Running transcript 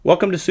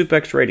Welcome to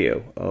SUPEX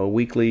Radio, a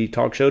weekly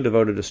talk show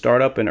devoted to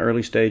startup and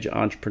early stage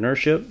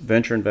entrepreneurship,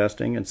 venture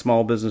investing, and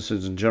small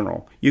businesses in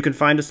general. You can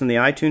find us in the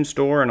iTunes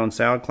Store and on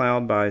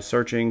SoundCloud by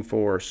searching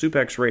for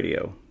SUPEX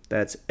Radio.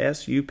 That's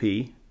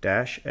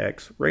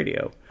SUP-X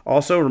Radio.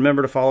 Also,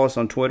 remember to follow us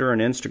on Twitter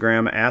and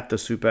Instagram at the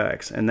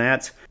SUPEX, and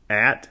that's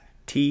at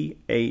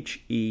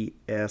THESUPX.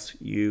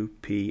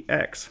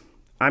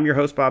 I'm your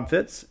host, Bob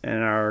Fitz,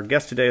 and our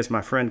guest today is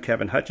my friend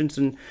Kevin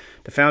Hutchinson,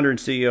 the founder and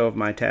CEO of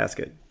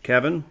MyTaskit.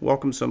 Kevin,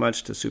 welcome so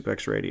much to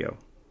SUPEX Radio.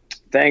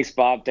 Thanks,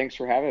 Bob. Thanks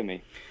for having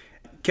me.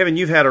 Kevin,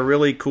 you've had a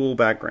really cool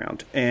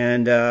background,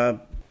 and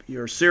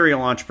you're a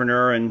serial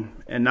entrepreneur, and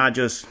not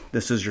just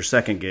this is your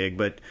second gig,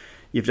 but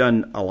you've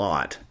done a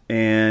lot.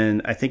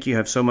 And I think you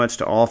have so much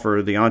to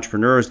offer the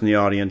entrepreneurs in the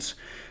audience.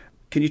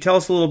 Can you tell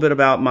us a little bit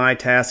about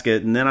MyTaskit,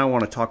 and then I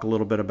want to talk a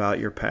little bit about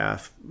your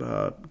path,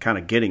 kind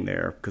of getting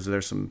there, because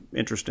there's some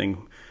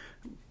interesting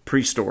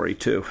pre-story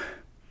too.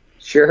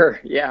 Sure,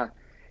 yeah.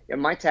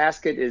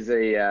 MyTaskit is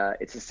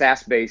it's a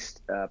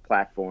SaaS-based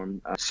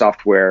platform,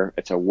 software.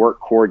 It's a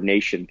work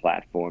coordination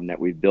platform that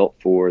we built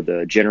for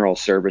the general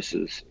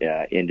services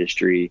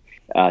industry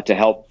to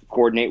help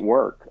coordinate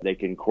work. They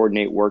can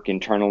coordinate work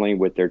internally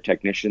with their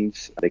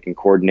technicians. They can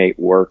coordinate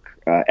work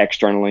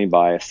externally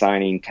by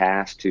assigning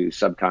tasks to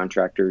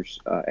subcontractors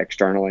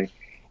externally.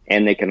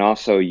 And they can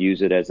also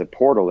use it as a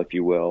portal, if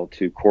you will,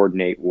 to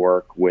coordinate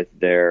work with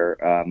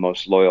their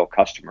most loyal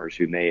customers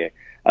who may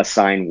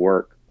assign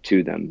work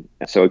to them.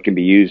 So it can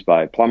be used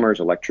by plumbers,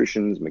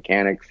 electricians,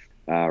 mechanics,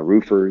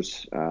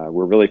 roofers.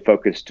 We're really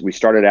focused. We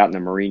started out in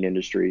the marine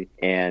industry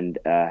and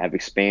have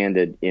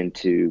expanded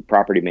into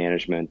property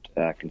management,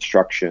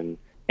 construction,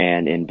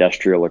 and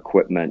industrial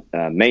equipment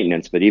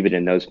maintenance. But even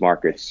in those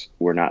markets,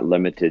 we're not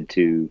limited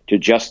to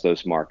just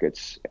those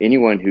markets.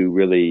 Anyone who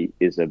really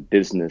is a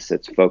business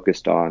that's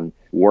focused on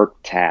work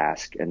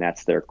task, and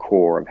that's their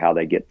core of how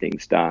they get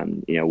things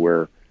done,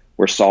 we're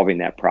solving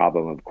that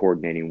problem of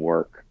coordinating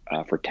work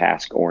for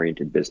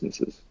task-oriented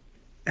businesses.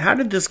 How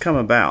did this come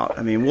about?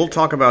 I mean, we'll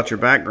talk about your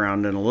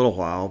background in a little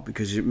while,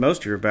 because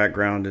most of your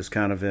background is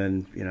kind of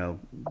in,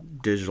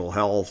 digital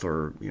health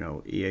or,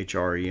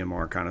 EHR,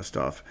 EMR kind of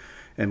stuff.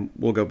 And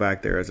we'll go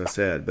back there, as I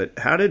said. But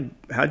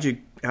how'd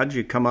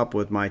you come up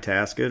with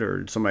MyTaskit, or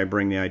did somebody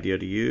bring the idea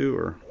to you,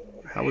 or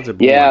how was it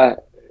born?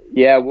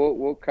 Yeah,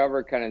 we'll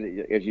cover kind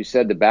of, as you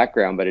said, the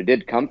background, but it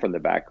did come from the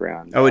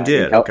background. Oh, it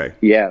did? Okay.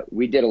 Yeah,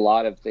 we did a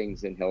lot of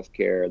things in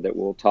healthcare that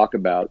we'll talk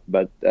about,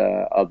 but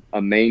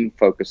a main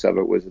focus of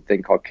it was a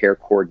thing called care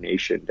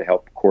coordination to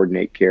help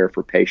coordinate care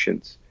for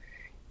patients.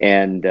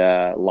 And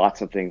lots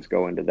of things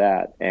go into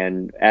that.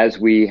 And as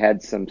we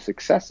had some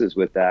successes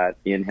with that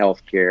in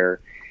healthcare,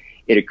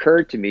 it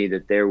occurred to me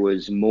that there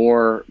was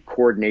more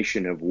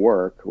coordination of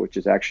work, which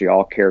is actually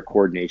all care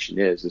coordination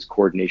is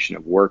coordination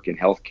of work in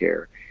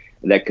healthcare,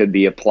 that could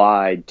be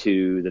applied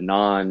to the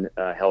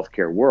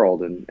non-healthcare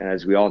world. And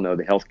as we all know,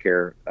 the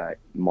healthcare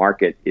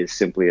market is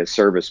simply a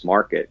service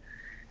market,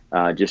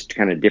 just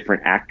kind of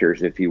different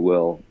actors, if you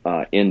will,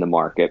 in the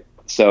market.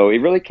 So it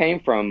really came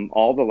from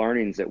all the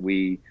learnings that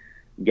we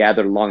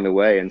gathered along the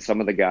way. And some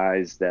of the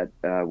guys that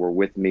were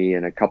with me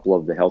in a couple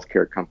of the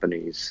healthcare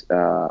companies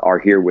are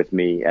here with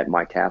me at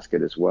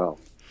MyTaskit as well.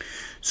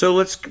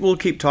 So we'll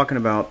keep talking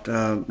about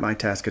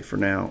MyTaskit for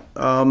now.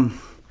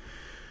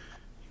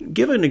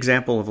 Give an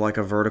example of like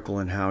a vertical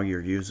and how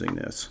you're using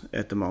this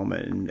at the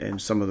moment and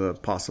some of the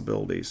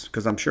possibilities,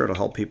 because I'm sure it'll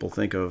help people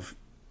think of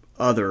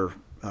other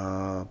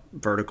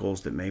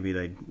verticals that maybe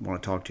they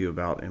want to talk to you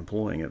about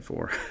employing it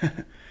for.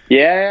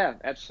 Yeah,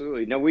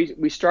 absolutely. No,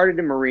 we started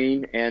in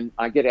marine, and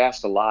I get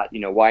asked a lot,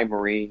 why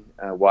marine?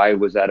 Why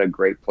was that a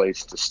great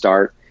place to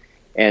start?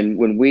 And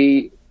when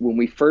we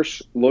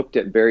first looked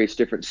at various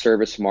different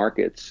service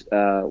markets,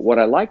 what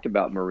I liked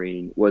about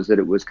marine was that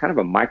it was kind of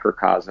a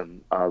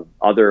microcosm of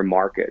other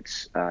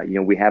markets.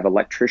 We have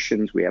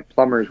electricians, we have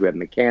plumbers, we have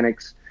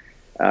mechanics,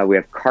 we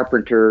have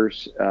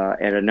carpenters,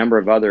 and a number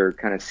of other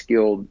kind of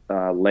skilled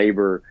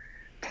labor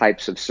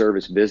types of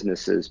service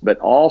businesses, but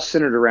all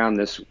centered around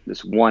this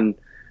one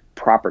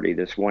property,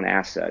 this one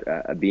asset,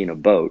 being a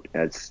boat,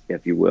 as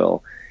if you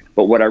will.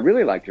 But what I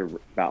really liked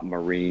about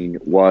marine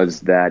was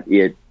that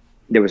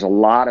there was a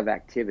lot of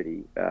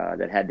activity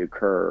that had to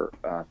occur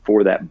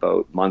for that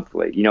boat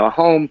monthly. A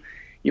home,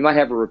 you might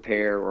have a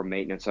repair or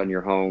maintenance on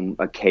your home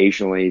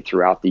occasionally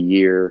throughout the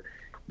year,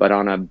 but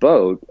on a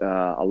boat,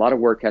 a lot of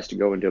work has to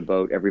go into a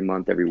boat every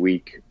month, every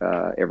week,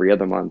 every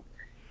other month,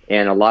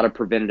 and a lot of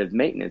preventative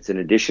maintenance in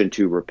addition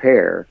to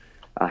repair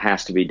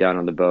has to be done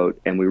on the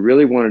boat. And we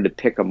really wanted to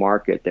pick a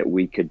market that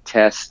we could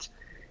test,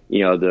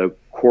 the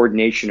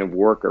coordination of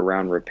work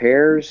around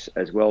repairs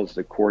as well as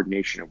the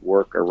coordination of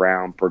work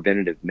around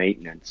preventative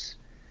maintenance.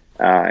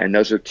 And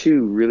those are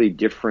two really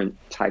different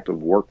type of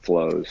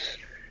workflows.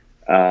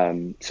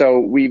 So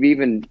we've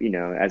even,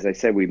 as I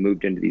said, we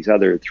moved into these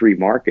other three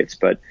markets,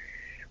 but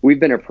we've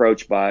been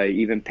approached by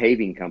even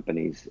paving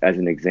companies, as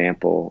an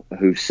example,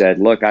 who've said,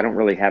 look, I don't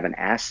really have an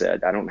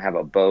asset. I don't have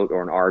a boat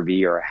or an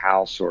RV or a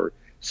house or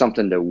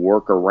something to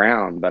work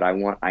around, but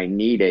I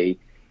need a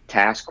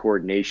task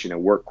coordination, a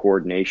work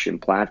coordination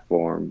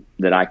platform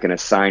that I can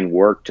assign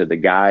work to the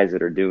guys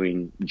that are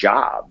doing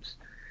jobs.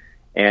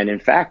 And in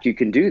fact, you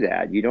can do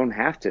that. You don't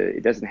have to,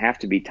 it doesn't have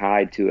to be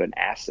tied to an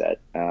asset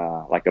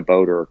like a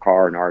boat or a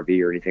car, an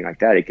RV or anything like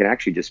that. It can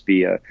actually just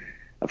be a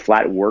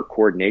flat work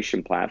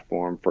coordination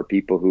platform for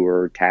people who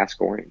are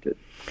task oriented.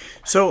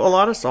 So a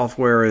lot of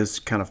software is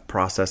kind of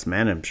process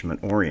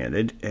management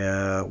oriented.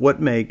 What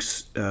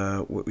makes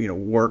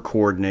work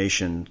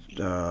coordination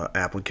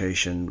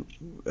application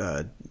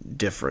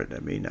different? I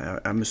mean,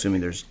 I'm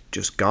assuming there's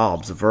just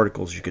gobs of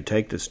verticals you could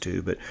take this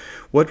to, but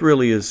what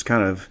really is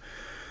kind of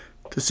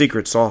the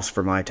secret sauce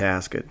for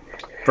MyTaskit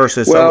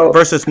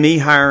versus me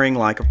hiring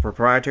like a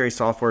proprietary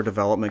software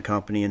development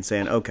company and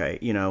saying, okay,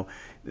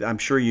 I'm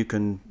sure you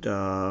can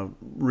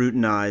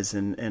routinize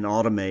and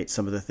automate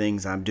some of the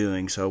things I'm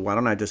doing. So why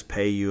don't I just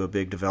pay you a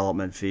big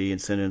development fee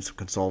and send in some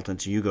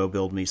consultants and you go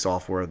build me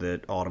software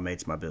that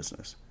automates my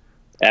business?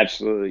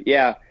 Absolutely.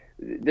 Yeah.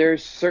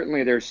 There's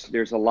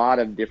a lot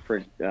of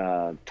different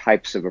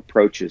types of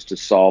approaches to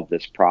solve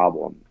this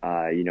problem.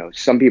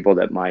 Some people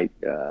that might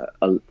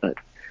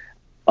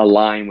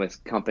align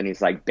with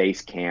companies like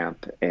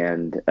Basecamp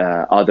and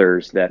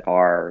others that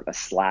are a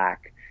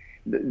Slack.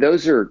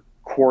 Those are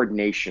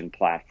coordination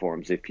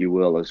platforms, if you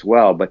will, as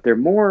well. But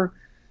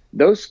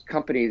those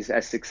companies,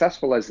 as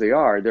successful as they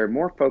are, they're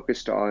more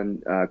focused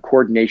on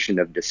coordination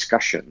of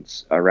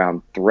discussions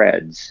around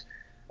threads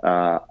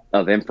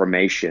of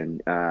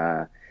information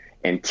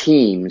and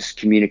teams,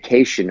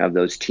 communication of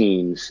those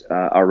teams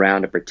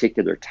around a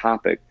particular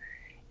topic.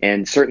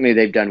 And certainly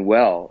they've done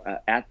well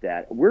at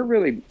that. We're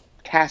really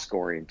task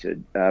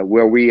oriented,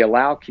 where we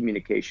allow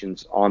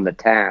communications on the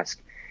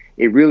task.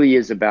 It really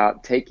is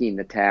about taking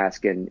the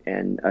task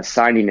and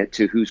assigning it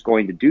to who's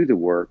going to do the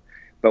work.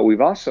 But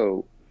we've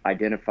also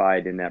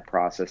identified in that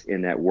process,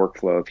 in that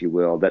workflow, if you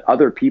will, that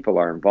other people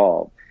are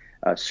involved,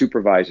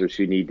 supervisors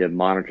who need to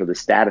monitor the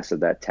status of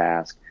that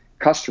task,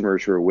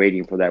 customers who are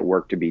waiting for that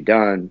work to be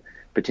done,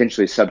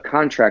 potentially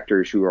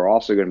subcontractors who are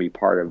also going to be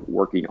part of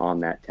working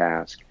on that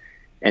task.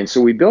 And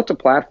so we built a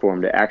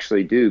platform to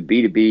actually do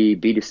B2B,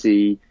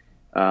 B2C,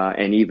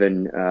 and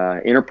even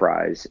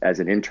enterprise as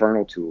an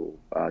internal tool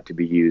to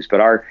be used. But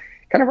our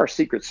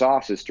secret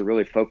sauce is to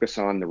really focus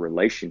on the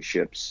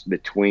relationships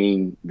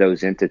between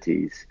those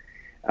entities,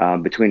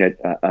 between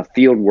a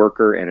field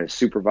worker and a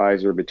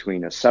supervisor,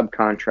 between a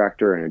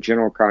subcontractor and a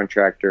general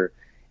contractor,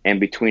 and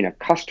between a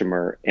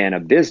customer and a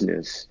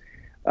business.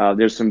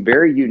 There's some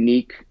very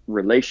unique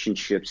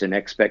relationships and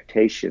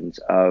expectations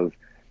of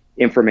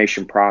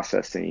information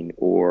processing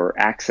or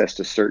access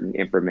to certain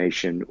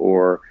information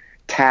or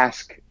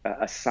task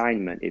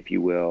assignment, if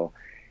you will,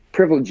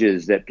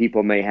 privileges that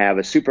people may have.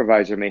 A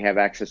supervisor may have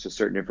access to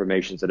certain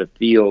information that a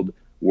field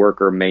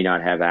worker may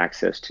not have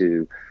access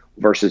to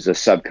versus a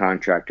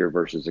subcontractor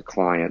versus a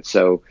client.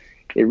 So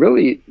it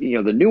really,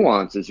 the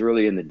nuance is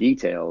really in the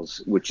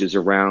details, which is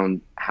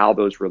around how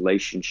those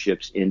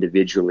relationships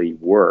individually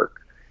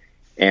work.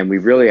 And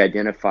we've really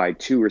identified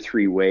 2 or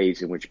 3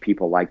 ways in which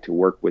people like to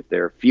work with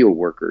their field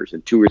workers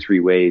and 2 or 3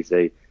 ways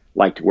they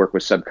like to work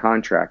with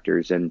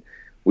subcontractors. And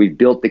we've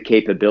built the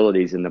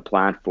capabilities in the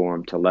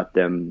platform to let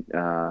them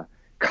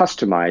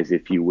customize,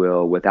 if you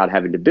will, without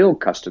having to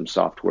build custom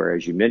software,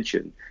 as you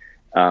mentioned,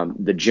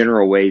 the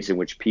general ways in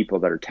which people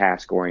that are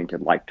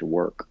task-oriented like to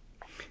work.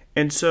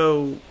 And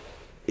so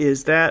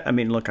is that,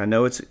 look, I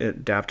know it's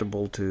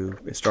adaptable to,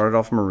 it started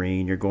off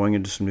marine, you're going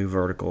into some new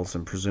verticals,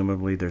 and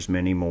presumably there's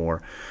many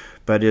more.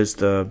 But is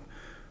the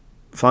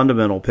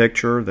fundamental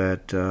picture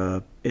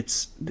that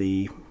it's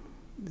the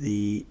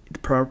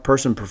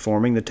person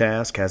performing the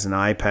task has an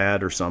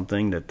iPad or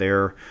something that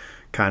they're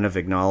kind of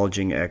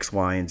acknowledging X,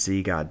 Y, and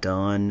Z got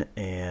done,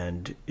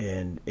 and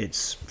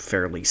it's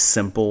fairly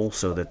simple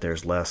so that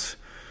there's less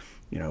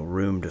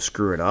room to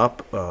screw it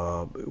up?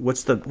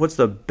 What's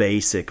the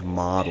basic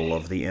model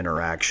of the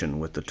interaction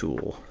with the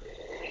tool?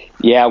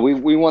 Yeah,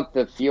 we want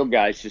the field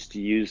guys just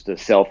to use the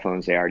cell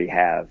phones they already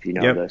have, the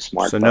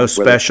smartphones. So no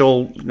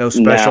special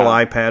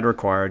iPad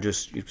required.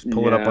 Just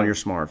pull it up on your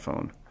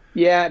smartphone.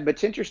 Yeah, but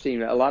it's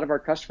interesting. A lot of our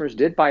customers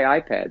did buy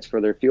iPads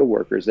for their field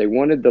workers. They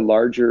wanted the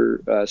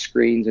larger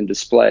screens and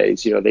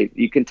displays.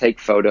 You can take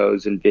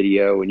photos and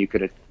video, and you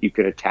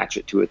could attach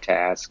it to a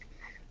task,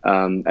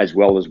 as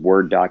well as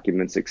Word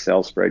documents,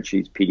 Excel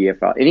spreadsheets, PDF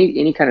file,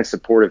 any kind of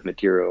supportive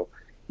material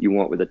you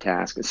want with a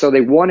task. And so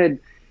they wanted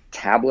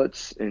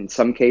tablets in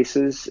some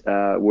cases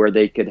where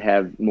they could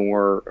have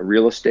more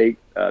real estate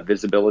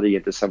visibility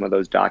into some of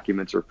those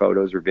documents or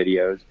photos or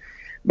videos.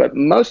 But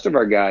most of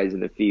our guys in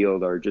the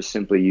field are just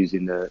simply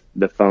using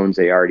the phones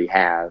they already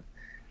have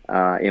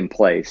in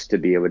place to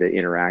be able to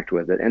interact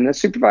with it. And the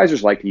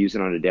supervisors like to use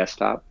it on a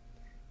desktop,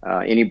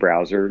 any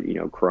browser,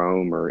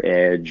 Chrome or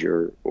Edge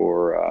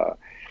or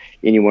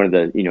any one of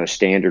the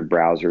standard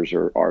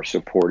browsers are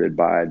supported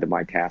by the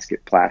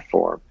MyTaskit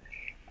platform.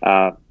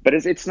 But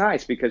it's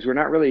nice because we're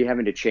not really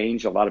having to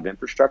change a lot of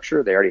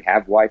infrastructure. They already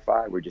have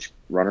Wi-Fi. We just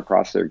run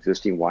across their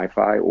existing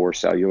Wi-Fi or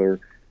cellular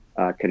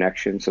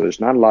connection. So there's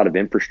not a lot of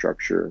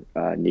infrastructure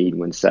need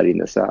when setting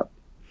this up.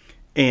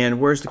 And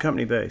where's the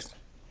company based?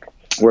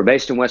 We're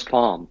based in West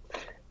Palm,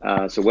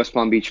 so West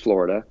Palm Beach,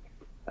 Florida,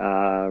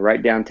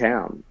 right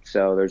downtown.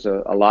 So there's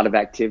a lot of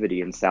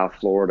activity in South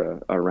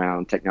Florida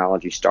around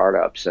technology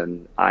startups.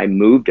 And I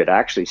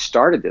actually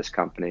started this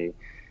company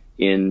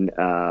in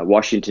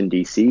Washington,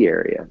 D.C.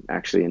 area,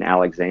 actually in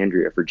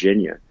Alexandria,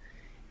 Virginia,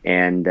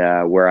 and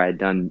where I had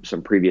done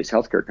some previous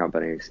healthcare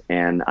companies.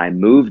 And I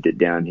moved it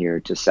down here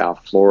to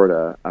South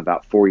Florida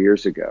about 4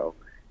 years ago.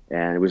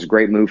 And it was a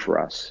great move for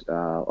us. A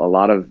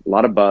lot of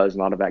buzz, a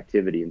lot of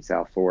activity in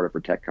South Florida for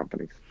tech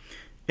companies.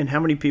 And how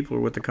many people are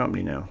with the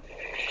company now?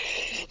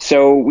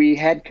 So we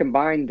had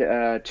combined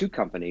two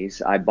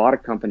companies. I bought a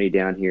company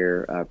down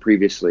here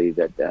previously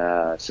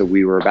so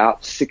we were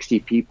about 60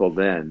 people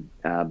then,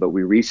 but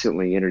we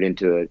recently entered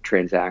into a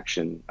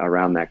transaction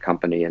around that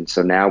company. And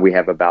so now we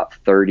have about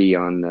 30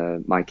 on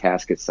the My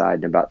Casket side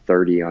and about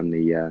 30 on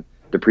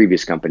the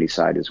previous company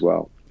side as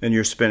well. And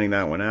you're spinning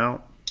that one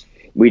out?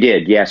 We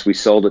did, yes. We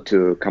sold it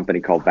to a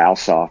company called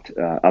Valsoft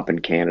up in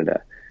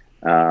Canada.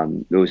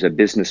 It was a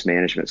business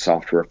management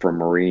software for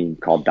Marine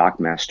called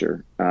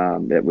DocMaster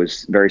that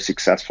was very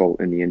successful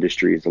in the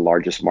industry. It's the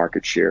largest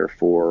market share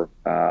for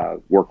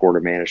work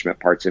order management,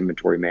 parts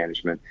inventory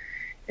management.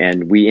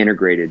 And we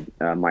integrated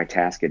My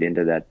Tasket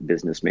into that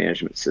business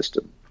management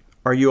system.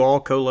 Are you all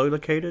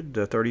co-located,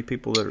 the 30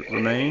 people that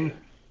remain?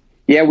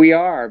 Yeah, we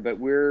are, but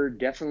we're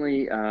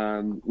definitely,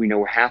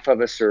 half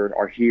of us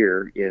are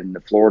here in the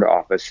Florida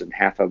office and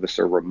half of us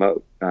are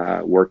remote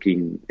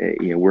working.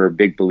 We're a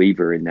big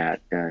believer in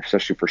that,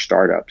 especially for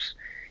startups.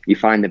 You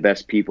find the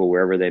best people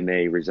wherever they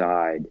may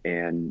reside,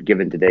 and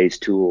given today's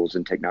tools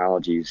and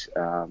technologies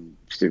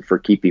for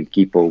keeping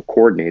people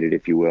coordinated,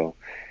 if you will,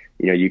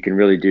 you can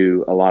really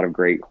do a lot of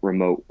great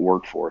remote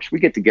workforce. We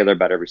get together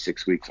about every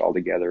 6 weeks all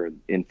together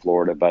in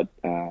Florida, but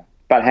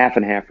about half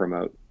and half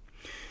remote.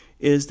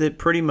 Is that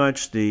pretty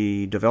much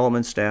the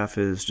development staff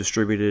is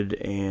distributed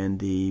and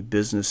the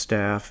business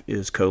staff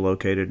is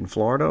co-located in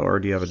Florida, or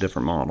do you have a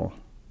different model?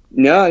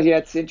 No, yeah,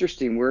 it's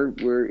interesting.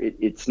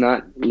 It's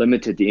not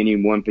limited to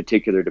any one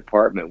particular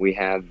department. We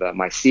have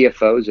my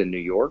CFO's in New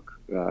York,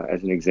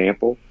 as an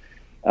example.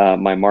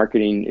 My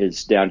marketing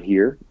is down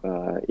here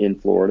in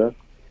Florida,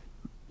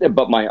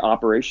 but my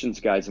operations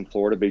guy's in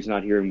Florida, but he's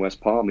not here in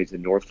West Palm. He's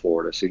in North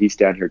Florida, so he's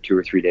down here 2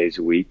 or 3 days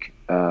a week.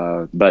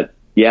 But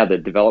yeah, the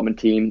development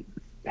team,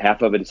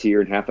 half of it is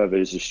here and half of it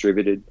is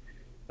distributed.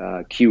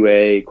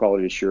 QA,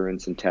 quality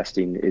assurance, and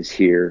testing is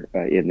here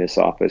in this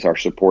office. Our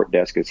support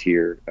desk is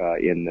here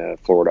in the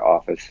Florida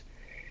office.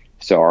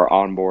 So our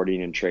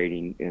onboarding and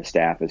training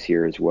staff is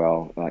here as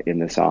well in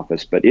this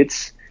office. But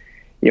it's,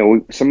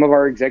 some of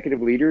our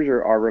executive leaders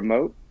are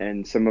remote,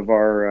 and some of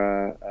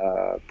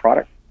our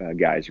product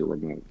guys are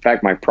remote. In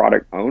fact, my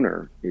product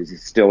owner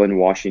is still in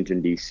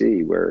Washington,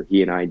 D.C., where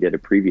he and I did a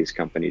previous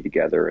company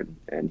together,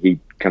 and he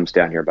comes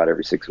down here about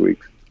every 6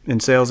 weeks.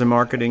 And sales and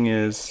marketing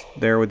is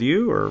there with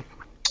you, or?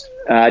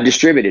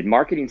 Distributed.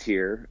 Marketing's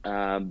here,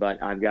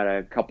 but I've got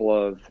a couple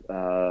of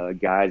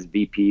guys,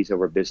 VPs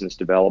over business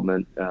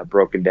development,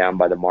 broken down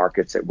by the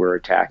markets that we're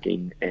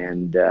attacking,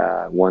 and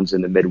one's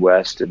in the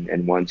Midwest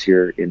and one's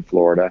here in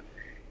Florida.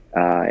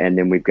 And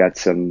then we've got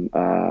some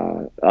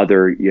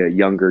other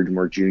younger,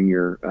 more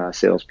junior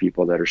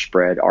salespeople that are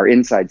spread. Our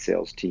inside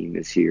sales team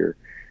is here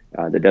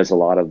that does a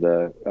lot of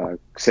the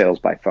sales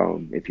by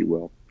phone, if you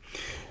will.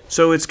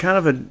 So it's kind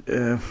of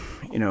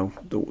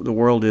the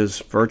world is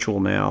virtual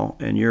now,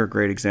 and you're a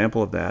great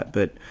example of that.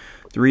 But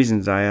the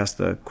reasons I asked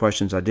the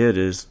questions I did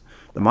is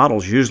the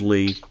model's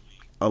usually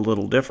a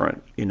little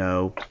different.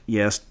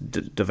 Yes,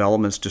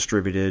 development's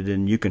distributed,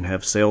 and you can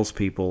have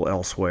salespeople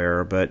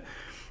elsewhere, but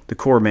the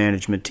core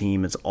management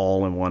team is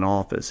all in one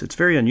office. It's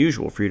very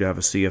unusual for you to have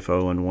a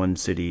CFO in one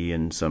city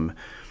and some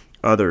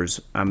others.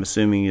 I'm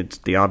assuming it's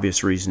the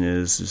obvious reason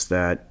is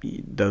that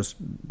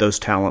those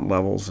talent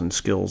levels and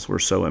skills were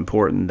so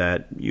important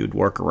that you'd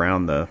work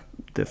around the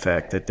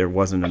fact that there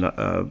wasn't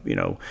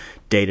a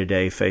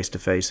day-to-day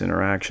face-to-face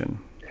interaction.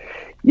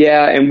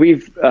 Yeah, and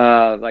we've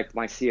like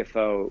my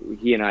CFO,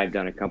 he and I have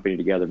done a company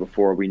together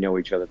before. We know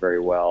each other very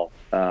well,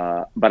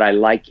 but I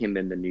like him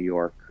in the New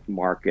York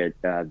market.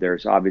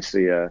 There's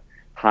obviously a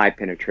high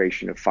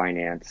penetration of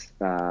finance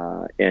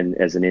and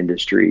as an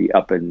industry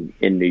up in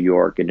New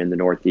York and in the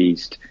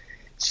Northeast.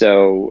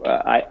 So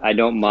I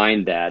don't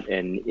mind that.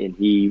 And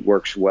he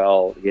works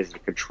well. He has a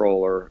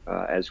controller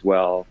as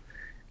well.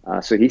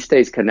 So he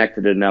stays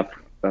connected enough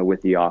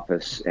with the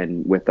office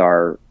and with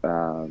our,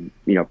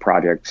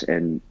 projects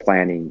and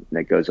planning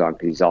that goes on,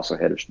 because he's also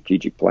head of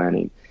strategic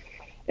planning.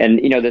 And,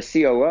 the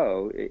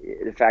COO,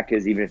 the fact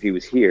is, even if he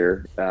was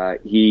here,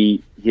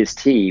 his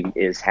team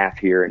is half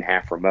here and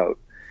half remote.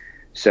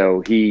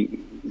 So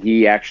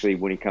he actually,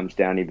 when he comes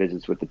down, he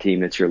visits with the team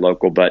that's here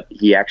local, but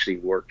he actually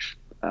works,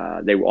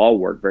 they all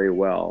work very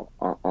well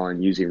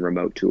on using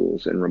remote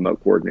tools and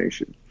remote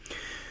coordination.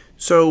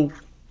 So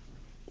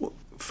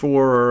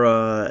for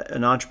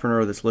an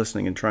entrepreneur that's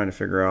listening and trying to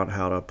figure out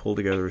how to pull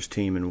together his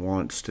team and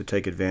wants to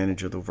take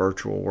advantage of the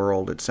virtual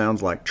world, it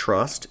sounds like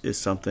trust is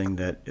something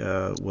that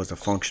was a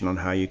function on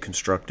how you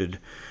constructed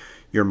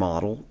your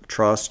model,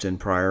 trust and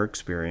prior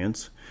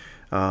experience.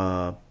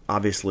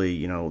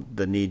 Obviously,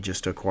 the need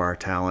just to acquire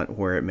talent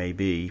where it may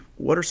be.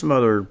 What are some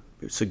other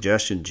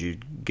suggestions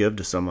you'd give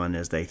to someone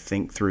as they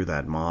think through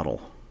that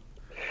model?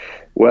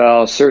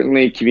 Well,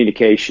 certainly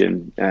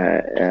communication.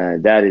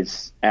 That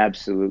is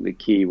absolutely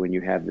key when you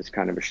have this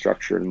kind of a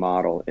structure and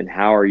model. And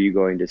how are you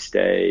going to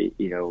stay,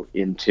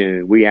 in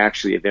tune? We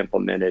actually have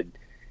implemented,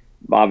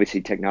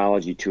 obviously,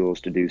 technology tools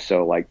to do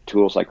so, like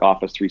tools like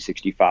Office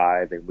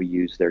 365, and we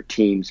use their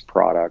Teams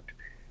product,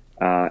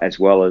 as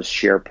well as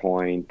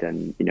SharePoint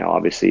and,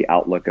 obviously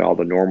Outlook and all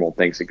the normal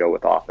things that go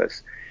with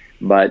Office.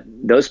 But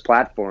those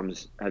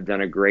platforms have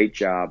done a great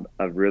job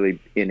of really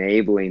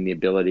enabling the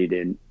ability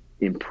to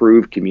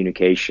improve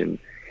communication.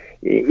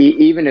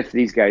 Even if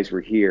these guys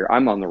were here,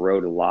 I'm on the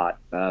road a lot,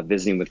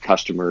 visiting with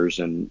customers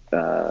and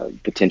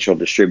potential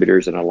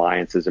distributors and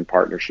alliances and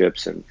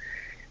partnerships. And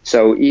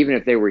so even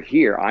if they were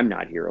here, I'm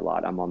not here a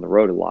lot. I'm on the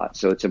road a lot.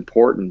 So it's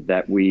important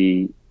that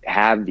we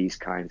have these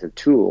kinds of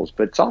tools,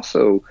 but it's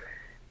also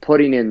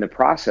putting in the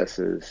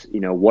processes,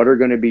 what are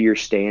going to be your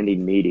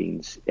standing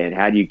meetings and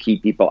how do you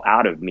keep people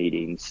out of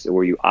meetings,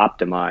 or you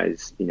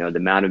optimize, the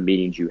amount of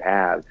meetings you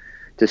have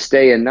to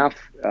stay enough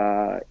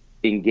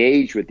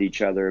engaged with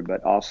each other,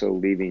 but also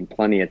leaving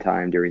plenty of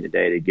time during the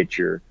day to get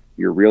your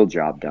real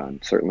job done.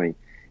 Certainly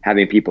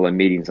having people in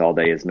meetings all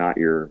day is not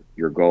your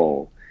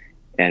goal.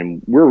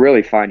 And we're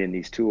really finding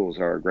these tools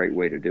are a great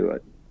way to do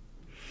it.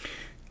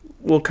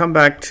 We'll come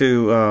back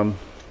to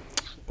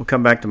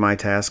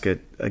MyTasket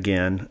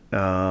again.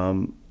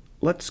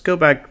 Let's go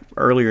back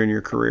earlier in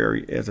your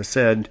career. As I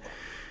said,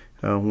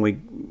 when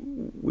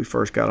we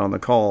first got on the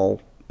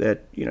call,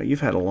 that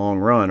you've had a long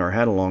run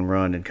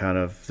in kind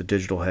of the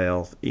digital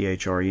health,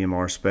 EHR,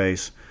 EMR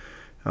space.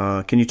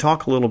 Can you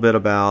talk a little bit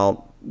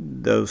about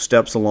those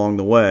steps along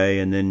the way?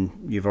 And then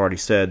you've already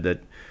said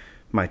that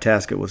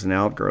MyTasket was an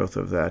outgrowth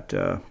of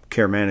that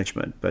care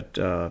management, but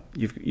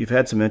you've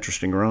had some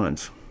interesting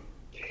runs.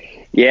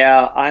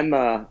 Yeah,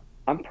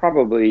 I'm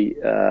probably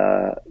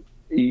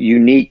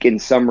unique in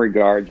some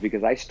regards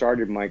because I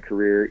started my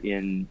career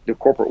in the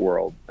corporate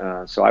world.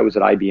 So I was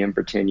at IBM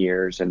for 10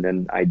 years, and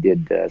then I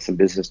did some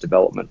business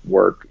development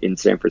work in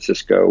San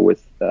Francisco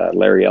with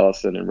Larry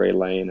Ellison and Ray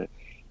Lane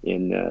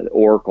in the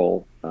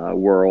Oracle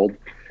world.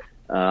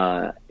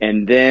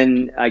 And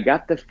then I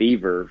got the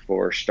fever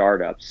for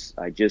startups.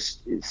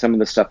 Some of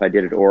the stuff I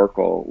did at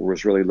Oracle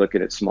was really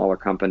looking at smaller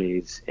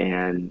companies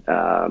and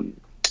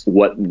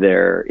what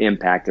their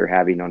impact they're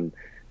having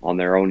on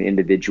their own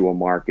individual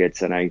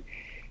markets. And I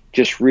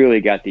just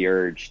really got the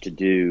urge to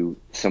do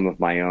some of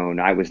my own.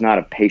 I was not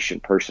a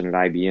patient person at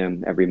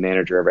IBM. Every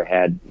manager ever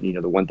had, the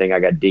one thing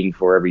I got dinged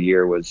for every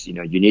year was,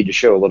 you need to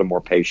show a little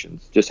more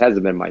patience. Just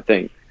hasn't been my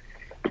thing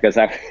because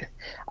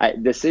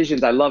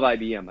decisions, I love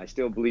IBM. I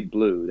still bleed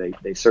blue.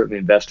 They certainly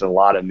invested a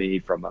lot in me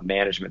from a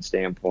management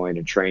standpoint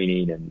and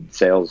training and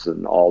sales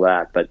and all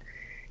that. But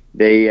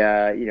they,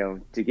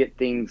 to get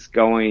things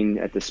going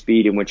at the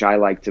speed in which I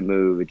like to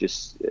move,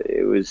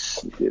 it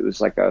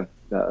was like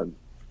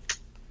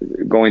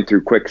going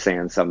through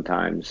quicksand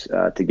sometimes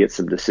to get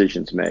some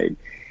decisions made.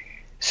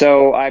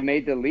 So I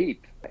made the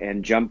leap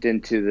and jumped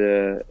into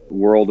the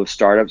world of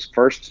startups,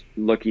 first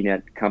looking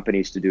at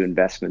companies to do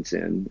investments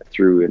in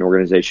through an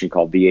organization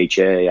called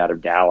VHA out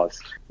of Dallas,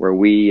 where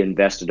we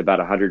invested about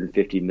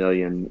 $150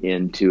 million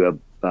into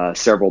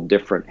several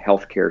different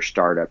healthcare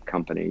startup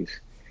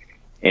companies.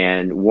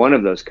 And one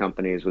of those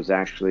companies was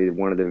actually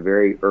one of the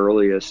very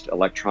earliest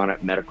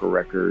electronic medical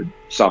record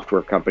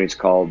software companies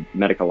called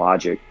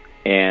Medicalogic,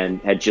 and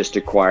had just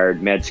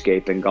acquired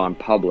Medscape and gone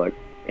public.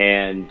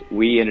 And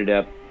we ended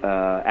up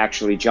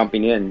actually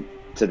jumping in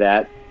to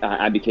that.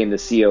 I became the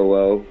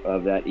COO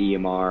of that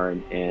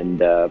EMR and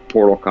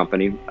portal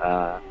company.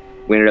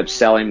 We ended up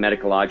selling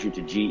Medicalogic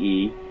to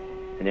GE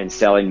and then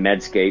selling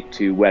Medscape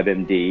to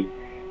WebMD.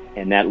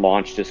 And that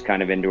launched us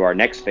kind of into our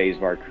next phase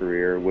of our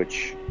career,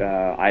 which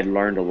I'd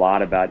learned a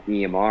lot about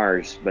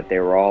EMRs, but they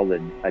were all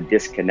in a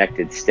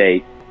disconnected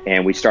state.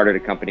 And we started a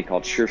company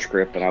called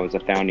SureScript, and I was a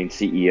founding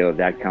CEO of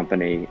that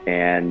company.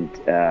 And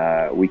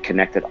we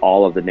connected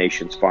all of the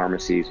nation's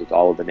pharmacies with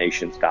all of the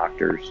nation's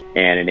doctors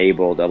and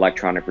enabled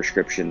electronic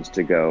prescriptions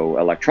to go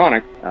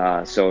electronic.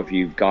 So if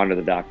you've gone to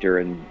the doctor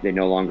and they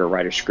no longer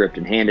write a script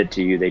and hand it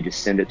to you, they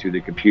just send it through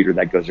the computer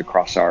that goes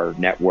across our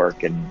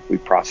network. And we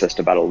processed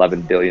about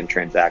 11 billion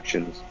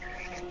transactions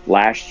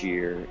last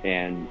year,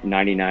 and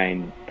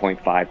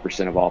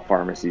 99.5% of all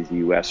pharmacies in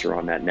the U.S. are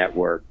on that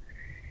network.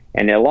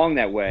 And along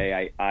that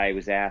way, I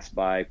was asked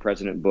by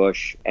President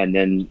Bush and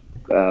then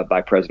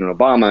by President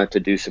Obama to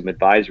do some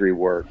advisory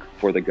work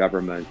for the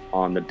government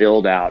on the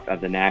build out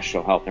of the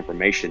National Health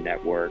Information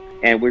Network.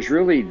 And it was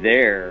really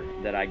there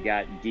that I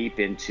got deep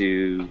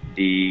into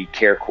the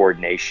care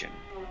coordination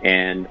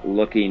and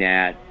looking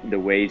at the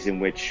ways in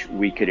which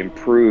we could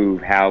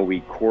improve how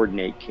we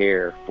coordinate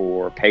care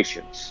for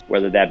patients,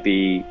 whether that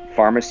be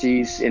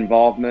pharmacies'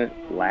 involvement,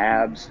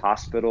 labs,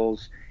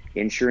 hospitals,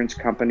 insurance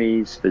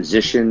companies,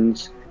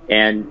 physicians.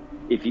 And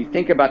if you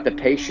think about the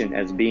patient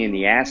as being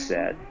the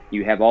asset,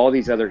 you have all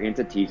these other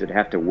entities that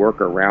have to work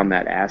around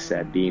that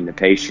asset being the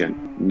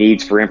patient,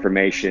 needs for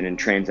information and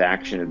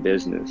transaction of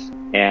business.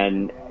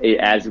 And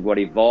as what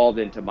evolved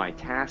into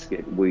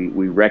MyTasket, we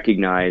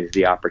recognized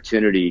the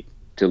opportunity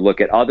to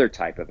look at other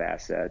type of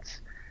assets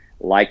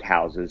like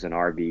houses and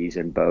RVs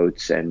and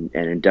boats and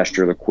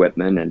industrial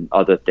equipment and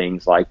other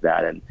things like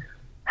that. And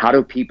how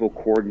do people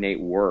coordinate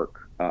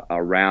work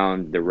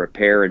around the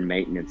repair and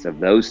maintenance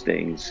of those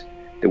things,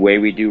 the way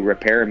we do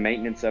repair and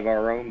maintenance of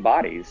our own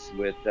bodies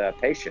with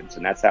patients?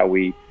 And that's how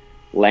we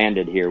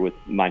landed here with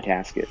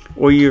MyTasket.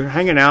 Well, you're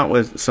hanging out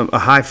with a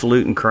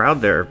highfalutin crowd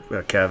there,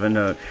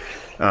 Kevin.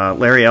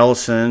 Larry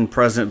Ellison,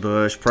 President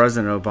Bush,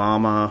 President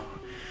Obama.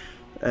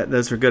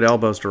 Those are good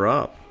elbows to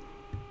rub.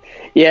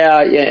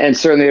 Yeah, and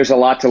certainly there's a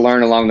lot to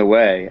learn along the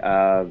way.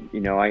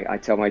 I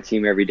tell my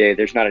team every day,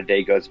 there's not a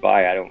day goes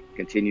by I don't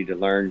continue to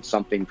learn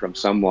something from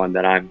someone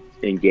that I'm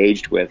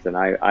engaged with. And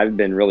I've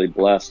been really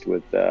blessed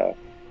with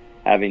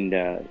having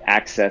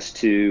access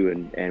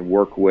to and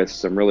work with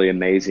some really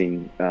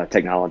amazing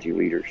technology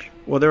leaders.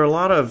 Well, there are a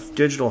lot of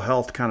digital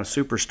health kind of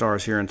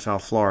superstars here in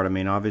South Florida. I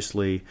mean,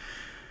 obviously,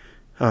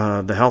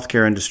 the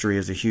healthcare industry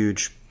is a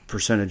huge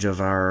percentage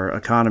of our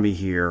economy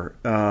here.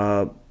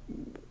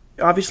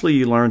 Obviously,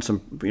 you learn some,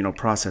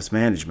 process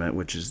management,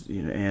 which is,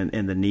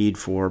 and the need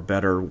for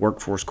better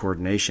workforce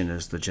coordination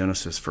is the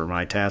genesis for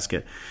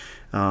MyTasket.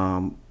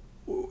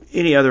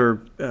 Any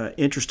other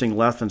interesting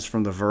lessons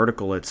from the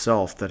vertical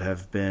itself that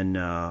have been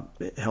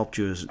helped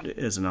you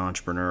as an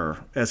entrepreneur,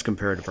 as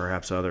compared to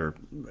perhaps other,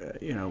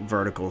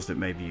 verticals that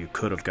maybe you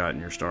could have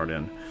gotten your start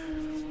in?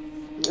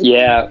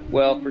 Yeah,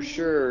 well, for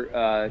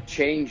sure,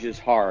 change is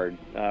hard,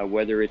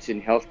 whether it's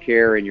in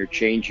healthcare and you're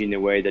changing the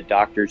way that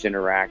doctors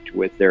interact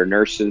with their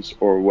nurses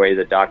or the way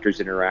that doctors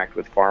interact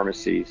with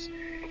pharmacies.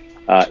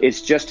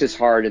 It's just as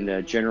hard in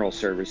the general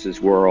services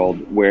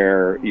world,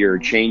 where you're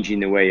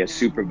changing the way a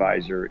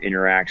supervisor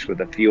interacts with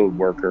a field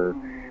worker,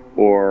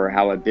 or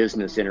how a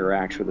business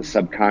interacts with a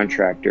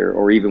subcontractor,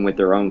 or even with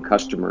their own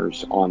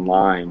customers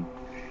online.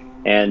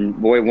 And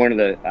boy,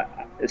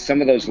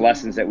 some of those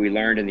lessons that we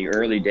learned in the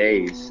early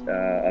days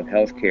of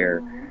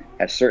healthcare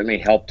have certainly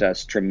helped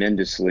us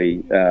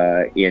tremendously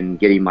in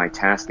getting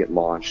MyTasket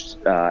launched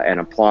and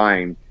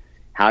applying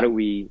how do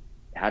we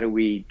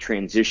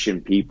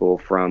transition people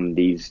from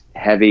these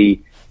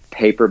heavy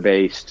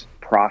paper-based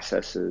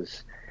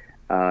processes.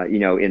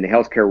 In the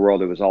healthcare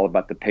world, it was all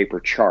about the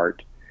paper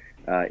chart.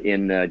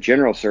 In the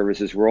general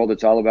services world,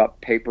 it's all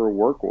about paper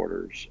work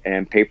orders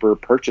and paper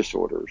purchase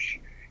orders.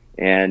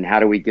 And how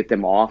do we get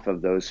them off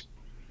of those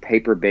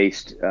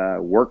paper-based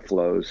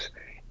workflows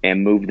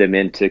and move them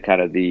into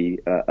kind of the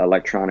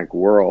electronic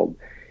world?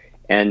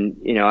 And,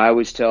 I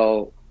always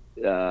tell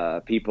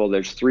people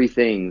there's three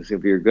things.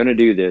 If you're going to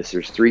do this,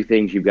 there's three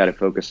things you've got to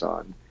focus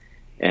on.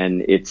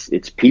 And it's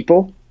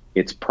people,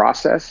 it's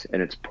process,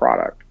 and it's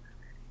product.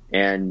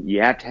 And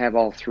you have to have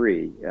all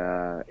three.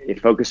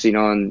 Focusing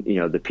on,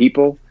 the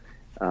people,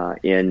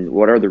 in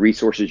what are the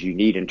resources you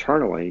need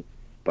internally,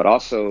 but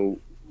also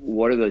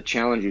what are the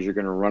challenges you're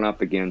going to run up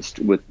against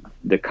with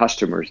the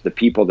customers, the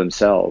people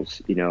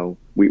themselves.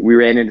 We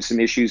ran into some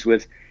issues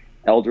with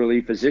elderly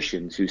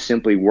physicians who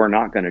simply were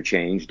not going to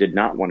change, did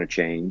not want to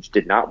change,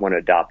 did not want to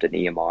adopt an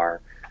EMR,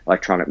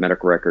 electronic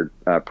medical record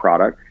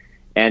product.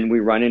 And we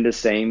run into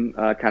same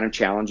kind of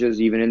challenges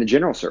even in the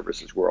general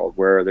services world,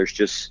 where there's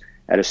just,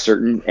 at a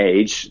certain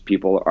age,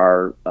 people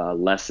are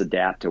less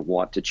adapt to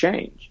want to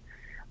change.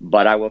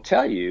 But I will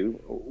tell you,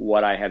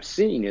 what I have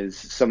seen is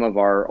some of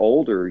our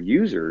older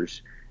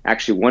users,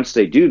 actually, once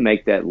they do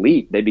make that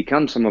leap, they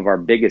become some of our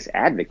biggest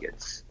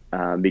advocates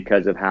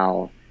because of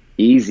how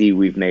easy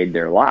we've made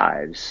their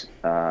lives,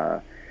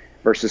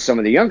 versus some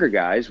of the younger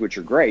guys, which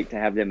are great to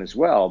have them as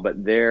well.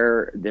 But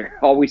they're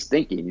always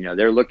thinking,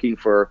 they're looking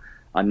for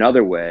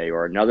another way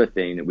or another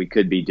thing that we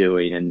could be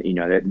doing.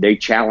 And, they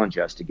challenge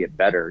us to get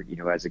better,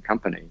 as a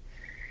company.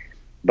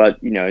 But,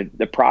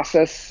 the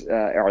process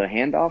or the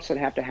handoffs that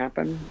have to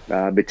happen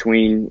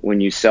between when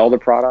you sell the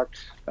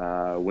product,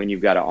 when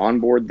you've got to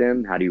onboard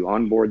them, how do you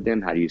onboard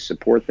them? How do you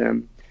support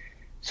them?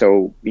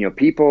 So,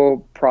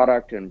 people,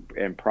 product,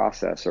 and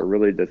process are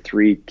really the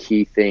three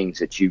key things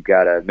that you've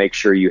got to make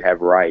sure you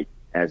have right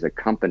as a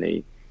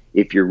company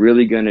if you're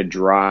really going to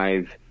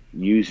drive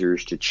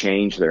users to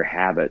change their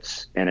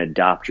habits and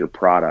adopt your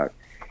product.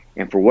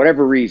 And for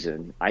whatever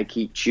reason, I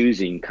keep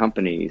choosing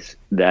companies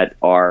that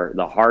are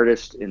the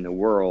hardest in the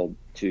world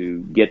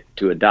to get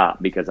to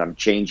adopt because I'm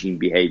changing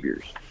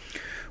behaviors.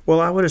 Well,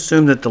 I would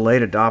assume that the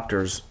late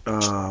adopters,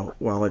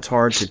 while it's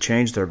hard to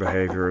change their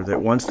behavior,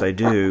 that once they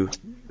do,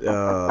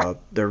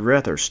 they're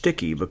rather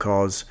sticky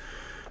because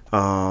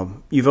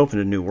you've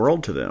opened a new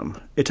world to them.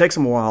 It takes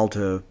them a while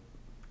to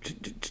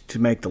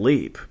make the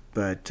leap,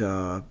 but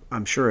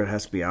I'm sure it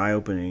has to be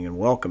eye-opening and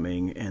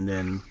welcoming, and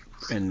then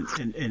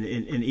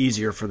and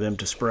easier for them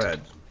to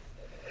spread.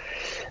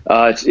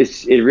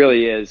 It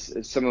really is.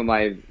 Some of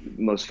my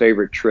most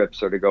favorite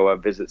trips are to go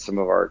visit some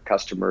of our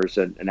customers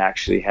and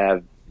actually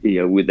have,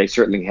 they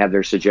certainly have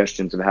their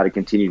suggestions of how to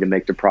continue to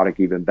make the product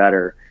even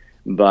better.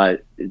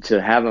 But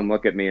to have them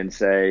look at me and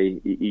say,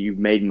 "You've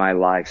made my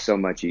life so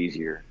much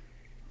easier,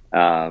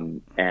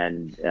 and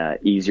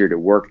easier to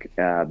work,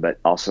 but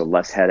also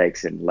less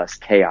headaches and less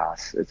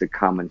chaos." It's a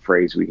common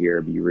phrase we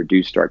hear: "You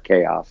reduced our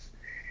chaos."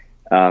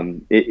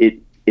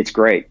 It's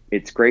great.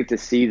 It's great to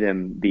see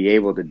them be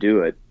able to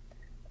do it.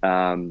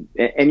 And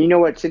you know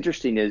what's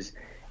interesting is,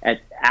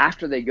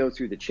 after they go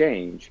through the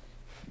change,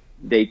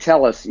 they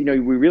tell us, we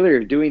really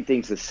are doing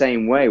things the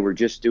same way. We're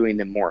just doing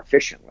them more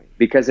efficiently,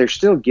 because they're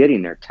still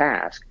getting their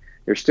task.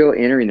 They're still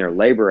entering their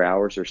labor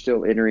hours. They're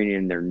still entering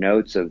in their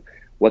notes of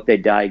what they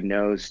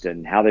diagnosed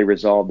and how they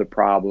resolved the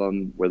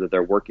problem, whether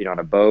they're working on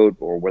a boat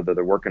or whether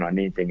they're working on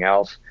anything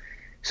else,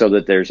 so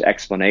that there's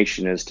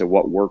explanation as to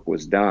what work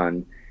was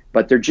done.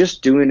 But they're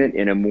just doing it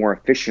in a more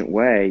efficient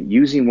way,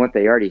 using what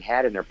they already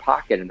had in their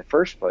pocket in the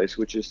first place,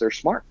 which is their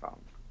smartphone.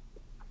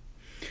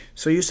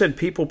 So you said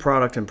people,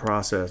 product, and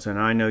process, and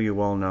I know you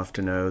well enough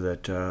to know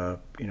that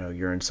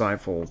you're an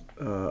insightful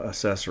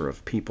assessor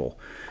of people.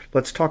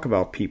 Let's talk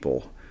about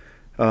people.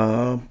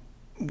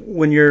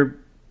 When you're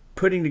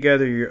putting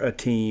together a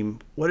team,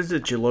 what is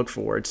it you look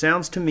for? It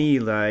sounds to me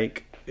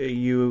like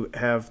you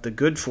have the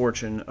good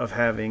fortune of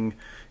having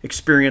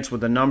experience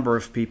with a number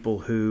of people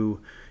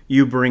who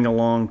you bring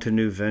along to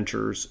new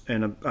ventures,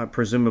 and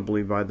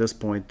presumably by this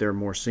point they're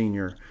more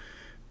senior.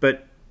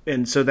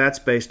 And so that's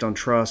based on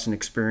trust and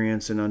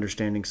experience and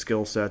understanding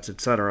skill sets,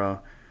 etc.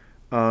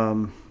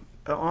 On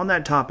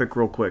that topic,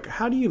 real quick,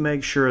 how do you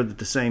make sure that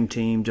the same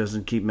team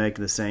doesn't keep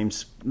making the same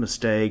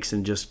mistakes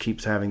and just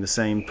keeps having the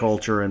same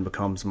culture and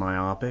becomes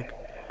myopic?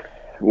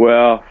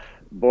 Well,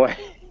 boy,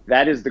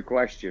 that is the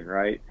question,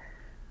 right?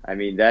 I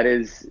mean,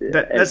 that's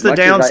the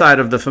downside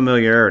of the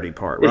familiarity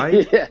part,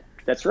 right? Yeah,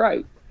 that's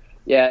right.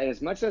 Yeah,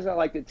 as much as I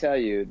like to tell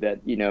you that,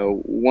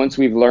 once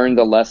we've learned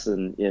the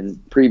lesson in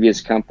previous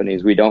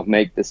companies, we don't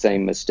make the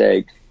same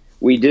mistake,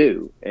 we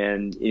do.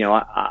 And,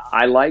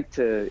 I like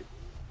to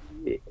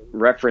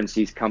reference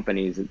these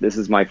companies. This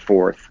is my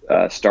fourth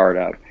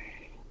startup.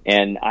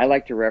 And I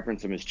like to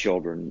reference them as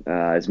children,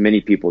 as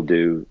many people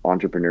do,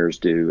 entrepreneurs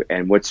do.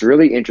 And what's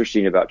really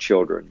interesting about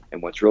children,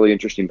 and what's really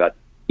interesting about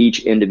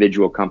each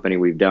individual company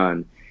we've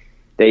done,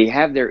 they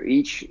have their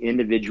each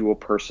individual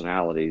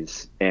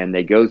personalities, and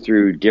they go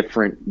through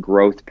different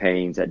growth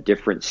pains at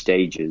different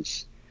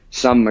stages.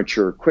 Some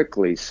mature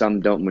quickly, some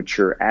don't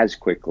mature as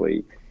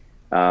quickly.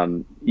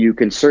 You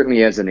can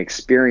certainly, as an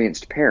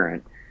experienced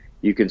parent,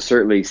 you can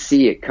certainly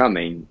see it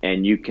coming,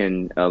 and you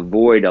can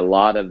avoid a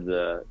lot of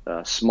the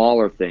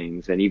smaller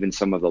things and even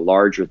some of the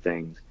larger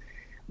things.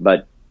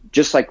 But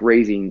just like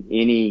raising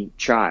any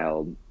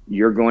child,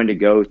 you're going to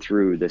go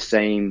through the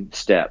same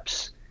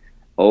steps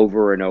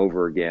over and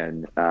over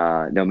again.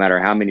 No matter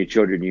how many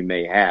children you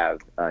may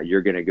have,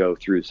 you're going to go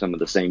through some of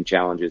the same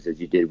challenges as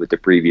you did with the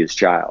previous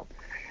child.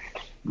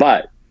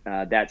 But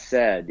that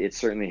said, it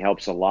certainly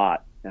helps a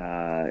lot.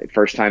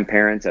 First-time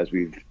parents, as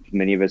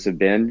many of us have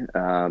been,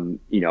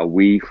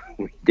 we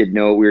didn't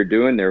know what we were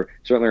doing. There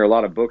certainly are a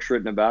lot of books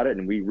written about it,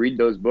 and we read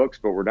those books,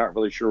 but we're not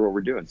really sure what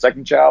we're doing.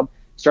 Second child,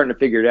 starting to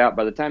figure it out.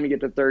 By the time you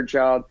get to third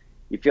child,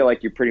 you feel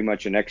like you're pretty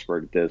much an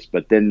expert at this,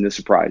 but then the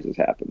surprises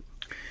happen.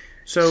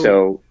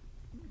 So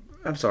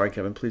I'm sorry,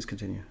 Kevin, please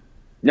continue.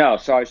 No,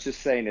 so I was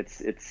just saying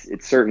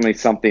it's certainly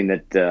something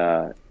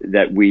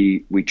that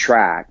we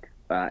track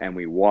and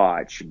we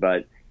watch,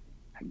 but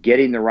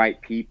getting the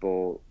right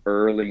people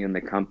early in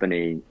the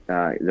company,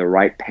 the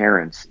right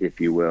parents,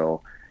 if you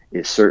will,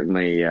 is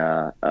certainly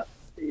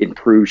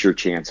improves your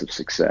chance of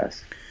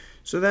success.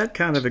 So that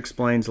kind of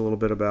explains a little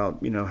bit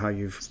about, how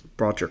you've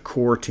brought your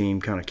core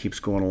team kind of keeps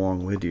going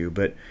along with you.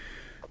 But,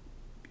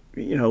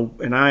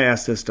 and I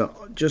ask this to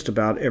just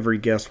about every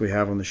guest we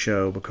have on the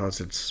show because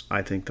it's,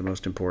 I think, the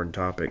most important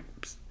topic.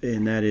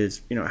 And that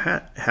is,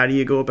 how do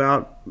you go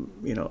about,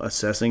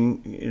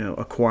 assessing,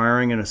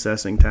 acquiring and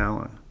assessing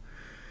talent?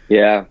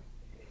 Yeah.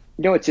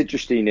 What's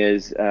interesting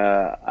is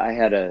I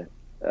had a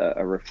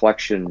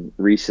reflection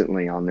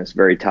recently on this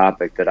very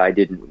topic that I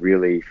didn't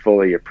really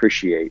fully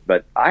appreciate,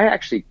 but I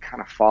actually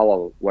kind of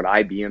follow what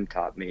IBM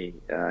taught me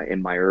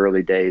in my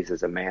early days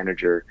as a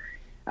manager.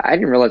 I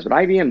didn't realize, but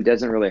IBM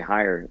doesn't really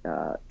hire,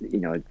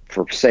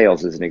 for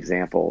sales as an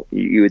example.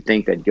 You would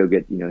think that you'll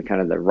get,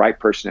 kind of the right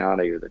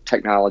personality or the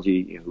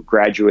technology, who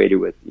graduated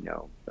with,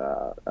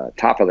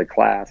 top of the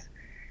class.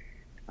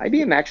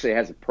 IBM actually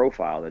has a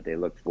profile that they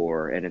look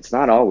for, and it's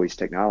not always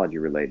technology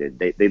related.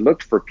 They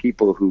looked for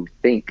people who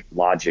think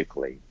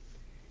logically.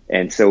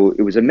 And so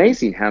it was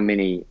amazing how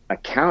many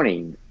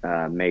accounting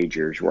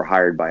majors were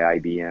hired by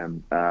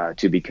IBM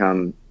to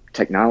become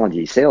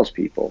technology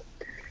salespeople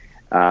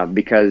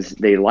because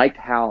they liked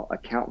how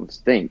accountants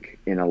think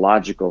in a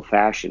logical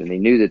fashion, and they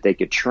knew that they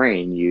could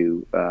train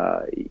you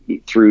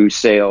through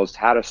sales,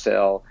 how to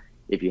sell,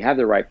 if you have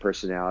the right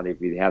personality,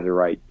 if you have the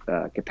right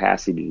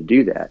capacity to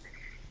do that.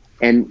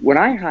 And when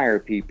I hire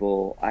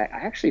people, I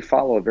actually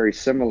follow a very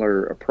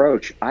similar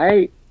approach.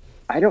 I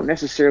don't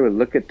necessarily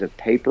look at the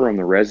paper on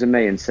the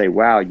resume and say,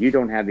 wow, you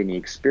don't have any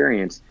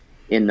experience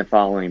in the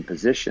following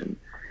position.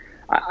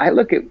 I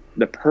look at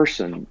the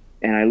person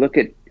and I look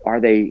at, are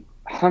they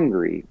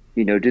hungry?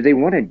 do they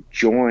want to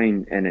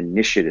join an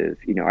initiative?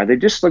 Are they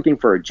just looking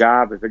for a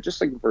job? If they're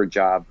just looking for a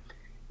job,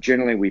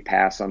 generally we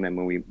pass on them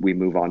when we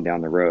move on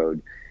down the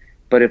road.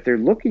 But if they're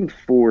looking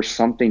for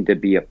something to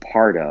be a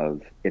part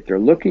of, if they're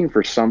looking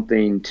for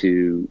something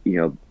to,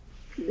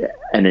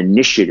 an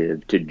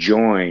initiative to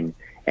join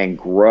and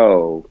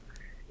grow,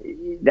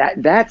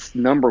 that's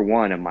number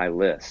one on my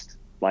list.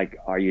 Like,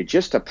 are you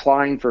just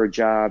applying for a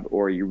job,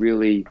 or are you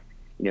really,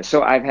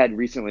 so I've had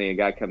recently a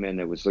guy come in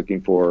that was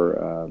looking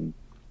for,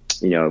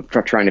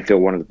 trying to fill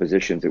one of the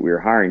positions that we were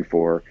hiring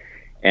for.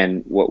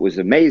 And what was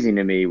amazing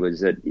to me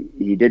was that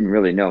he didn't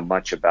really know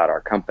much about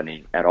our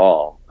company at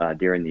all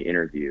during the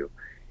interview.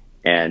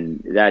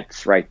 And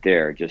that's right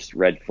there, just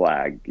red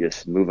flag,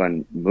 just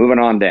moving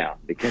on down,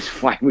 because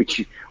why would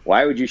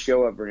you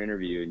show up for an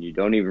interview and you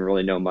don't even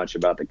really know much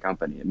about the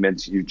company? It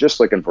means you're just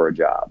looking for a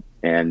job.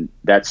 And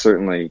that's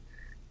certainly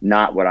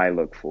not what I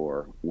look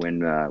for when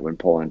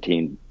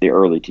pulling the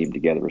early team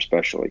together,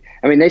 especially.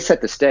 I mean, they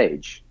set the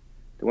stage.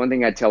 The one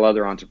thing I tell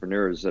other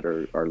entrepreneurs that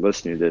are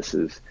listening to this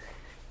is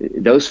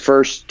those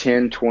first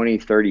 10, 20,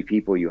 30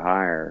 people you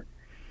hire,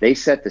 they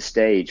set the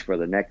stage for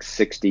the next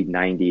 60,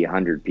 90,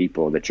 100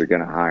 people that you're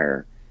going to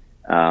hire.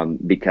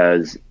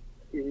 Because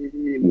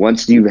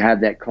once you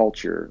have that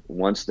culture,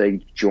 once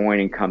they join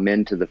and come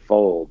into the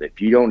fold,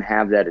 if you don't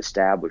have that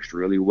established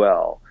really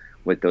well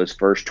with those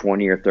first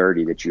 20 or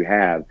 30 that you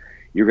have,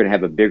 you're going to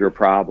have a bigger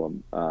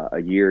problem a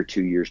year or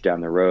 2 years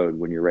down the road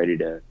when you're ready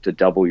to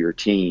double your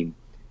team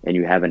and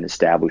you haven't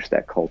established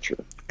that culture.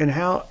 And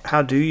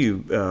how do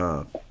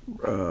you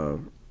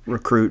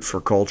recruit for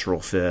cultural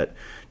fit?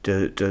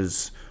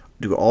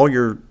 Do all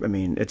your, I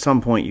mean, at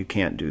some point you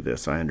can't do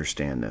this, I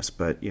understand this,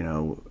 but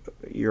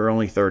you're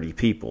only 30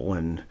 people,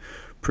 and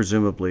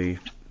presumably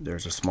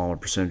there's a smaller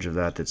percentage of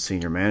that that's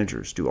senior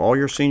managers. Do all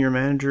your senior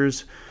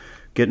managers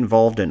get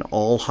involved in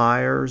all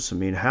hires? I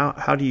mean,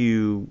 how do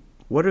you,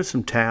 what are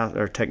some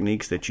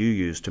techniques that you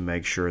use to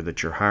make sure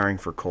that you're hiring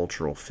for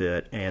cultural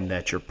fit and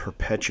that you're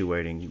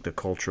perpetuating the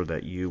culture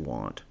that you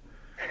want?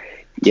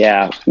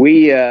 Yeah,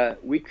 we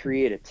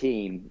create a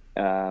team.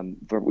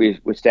 We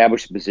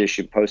establish a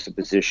position, post a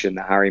position.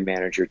 The hiring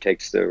manager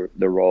takes the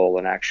role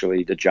and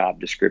actually the job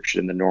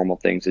description, the normal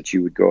things that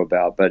you would go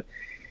about. But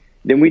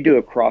then we do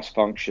a cross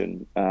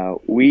function.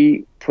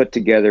 We put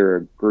together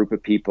a group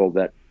of people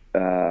that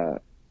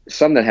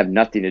some that have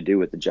nothing to do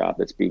with the job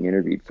that's being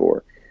interviewed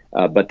for,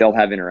 but they'll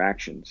have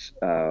interactions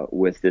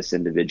with this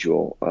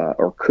individual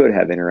or could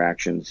have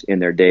interactions in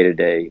their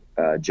day-to-day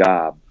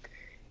job.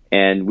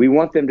 And we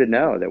want them to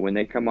know that when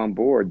they come on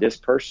board, this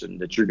person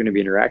that you're going to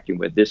be interacting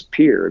with, this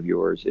peer of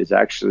yours, is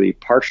actually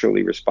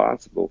partially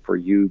responsible for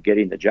you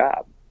getting the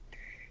job.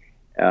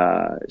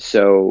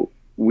 So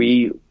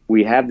we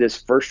have this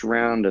first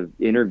round of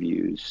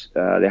interviews.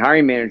 The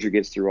hiring manager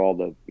gets through all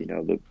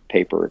the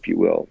paper, if you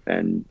will,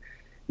 and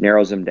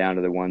narrows them down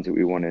to the ones that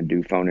we want to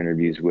do phone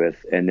interviews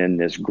with. And then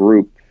this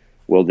group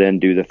will then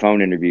do the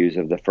phone interviews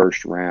of the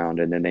first round,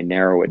 and then they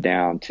narrow it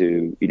down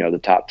to the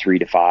top 3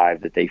 to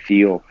 5 that they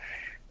feel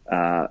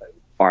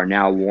are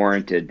now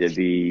warranted to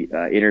be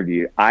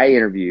interviewed. I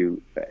interview,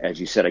 as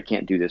you said, I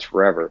can't do this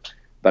forever,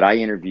 but I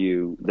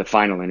interview the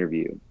final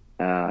interview.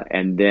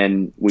 And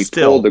then we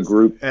pull the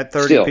group. At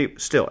 30 people,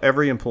 still,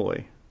 every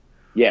employee?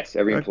 Yes,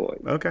 every employee.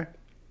 Okay.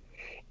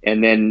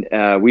 And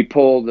then we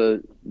pull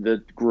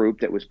the group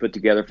that was put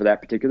together for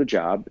that particular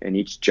job, and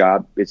each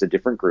job is a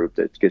different group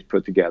that gets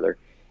put together.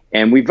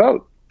 And we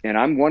vote, and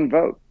I'm one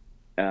vote.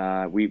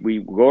 We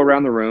go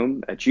around the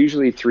room. It's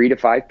usually 3 to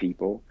 5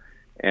 people.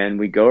 And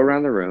we go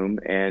around the room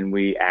and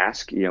we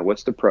ask,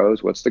 what's the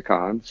pros, what's the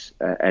cons?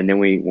 And then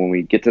when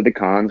we get to the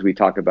cons, we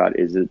talk about,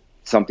 is it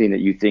something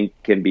that you think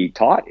can be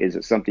taught? Is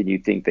it something you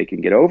think they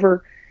can get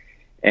over?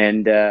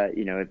 And,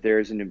 if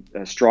there's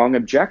a strong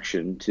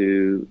objection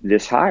to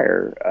this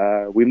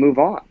hire, we move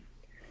on.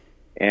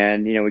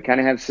 And, we kind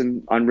of have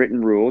some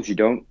unwritten rules. You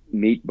don't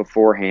meet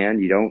beforehand.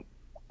 You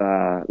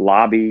don't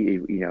lobby,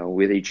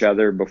 with each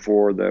other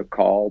before the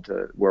call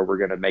to where we're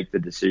going to make the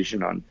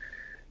decision on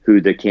who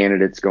the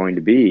candidate's going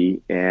to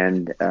be,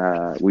 and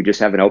we just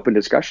have an open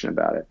discussion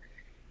about it.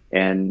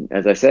 And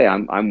as I say,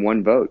 I'm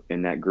one vote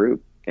in that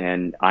group,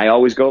 and I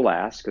always go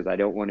last because I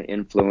don't want to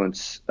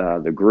influence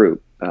the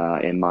group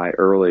in my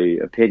early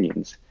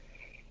opinions.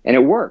 And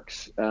it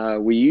works.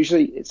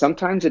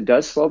 Sometimes it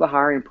does slow the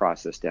hiring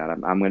process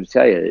down. I'm going to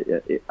tell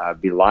you, I'd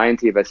be lying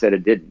to you if I said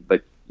it didn't,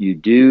 but you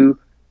do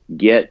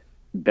get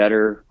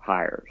better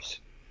hires.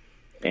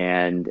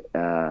 And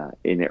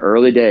in the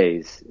early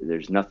days,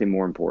 there's nothing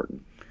more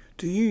important.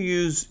 Do you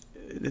use,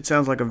 it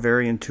sounds like a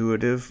very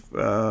intuitive,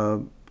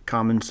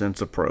 common sense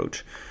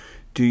approach.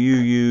 Do you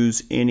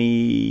use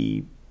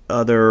any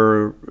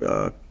other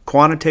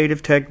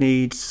quantitative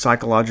techniques,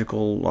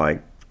 psychological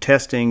like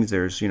testings?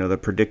 There's, the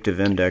predictive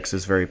index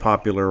is very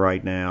popular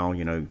right now.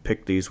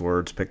 Pick these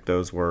words, pick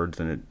those words,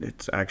 and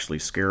it's actually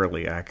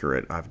scarily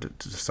accurate, I've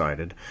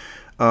decided.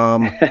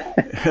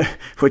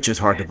 which is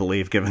hard to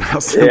believe given how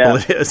simple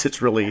it is.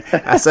 It's really,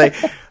 I say,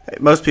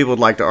 most people would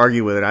like to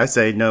argue with it. I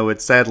say, no,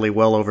 it's sadly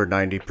well over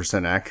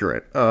 90%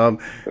 accurate.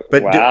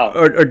 But wow.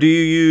 Or do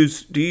you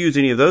use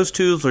any of those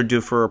tools,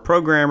 or for a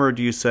programmer,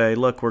 do you say,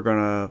 look,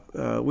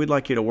 we'd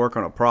like you to work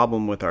on a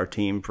problem with our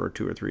team for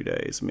 2 or 3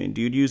 days? I mean,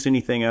 do you use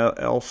anything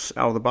else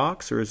out of the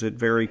box, or is it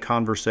very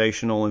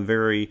conversational and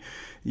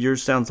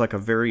yours sounds like a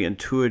very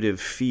intuitive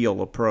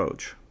feel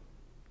approach?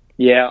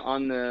 Yeah,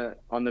 on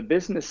the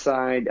business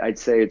side, I'd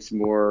say it's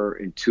more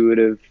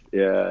intuitive.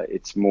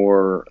 It's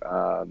more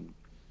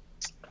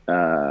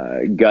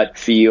gut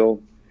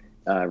feel,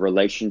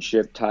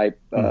 relationship type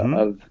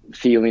of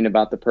feeling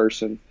about the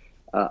person.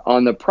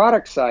 On the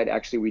product side,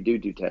 actually, we do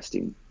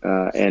testing,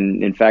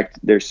 and in fact,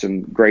 there's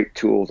some great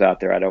tools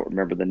out there. I don't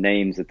remember the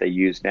names that they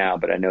use now,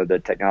 but I know the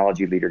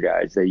technology leader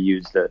guys, they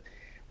use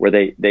where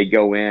they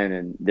go in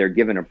and they're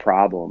given a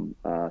problem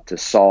to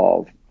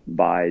solve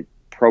by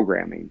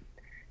programming.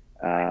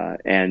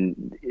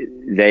 And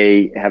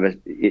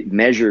it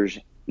measures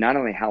not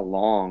only how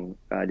long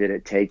did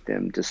it take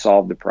them to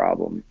solve the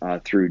problem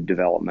through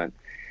development,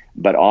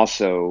 but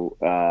also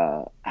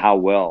how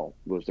well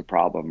was the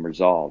problem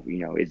resolved.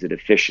 Is it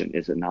efficient?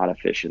 Is it not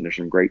efficient? There's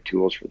some great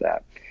tools for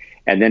that.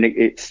 And then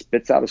it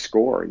spits out a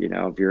score.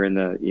 If you're in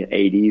the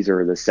 80s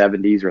or the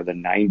 70s or the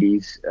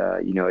 90s,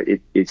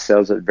 it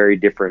sells a very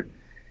different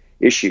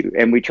issue.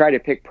 And we try to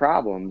pick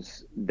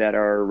problems that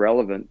are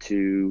relevant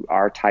to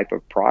our type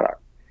of product.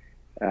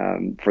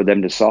 For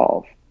them to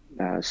solve.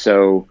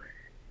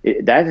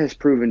 That has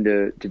proven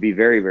to be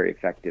very, very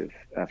effective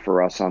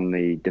for us on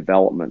the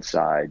development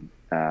side,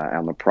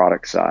 on the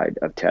product side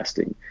of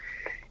testing.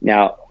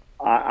 Now,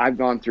 I've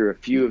gone through a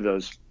few of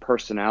those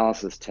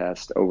Personalysis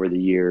tests over the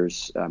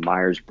years,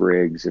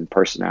 Myers-Briggs and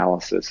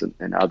Personalysis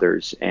and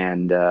others.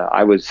 And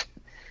I was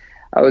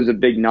a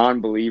big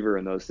non-believer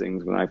in those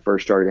things when I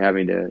first started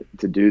having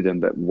to do them.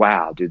 But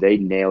wow, do they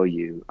nail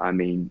you? I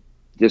mean,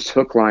 just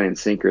hook, line, and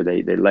sinker.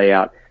 They lay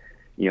out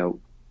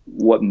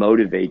what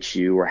motivates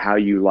you or how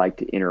you like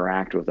to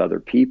interact with other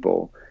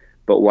people.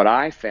 But what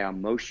I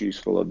found most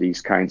useful of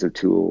these kinds of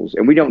tools,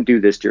 and we don't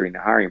do this during the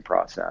hiring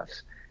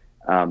process,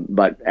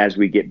 but as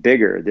we get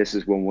bigger, this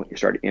is when we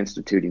start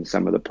instituting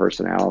some of the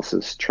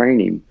Personalysis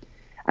training.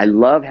 I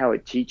love how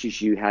it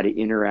teaches you how to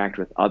interact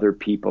with other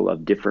people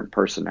of different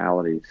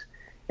personalities.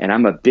 And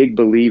I'm a big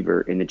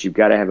believer in that you've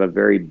got to have a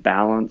very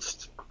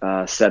balanced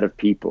set of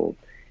people.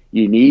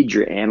 You need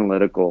your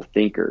analytical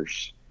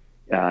thinkers.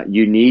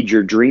 You need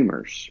your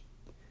dreamers.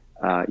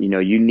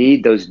 You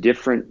need those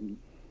different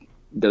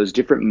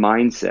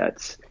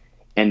mindsets,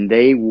 and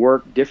they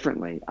work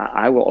differently.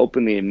 I will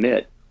openly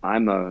admit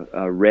I'm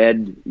a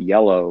red,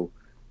 yellow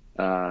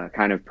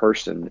kind of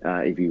person.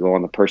 If you go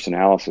on the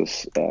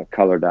Personalysis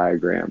color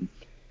diagram,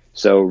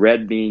 so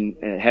red being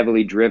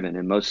heavily driven,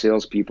 and most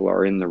salespeople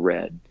are in the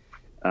red.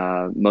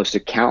 Most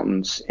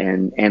accountants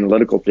and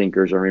analytical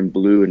thinkers are in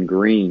blue and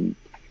green.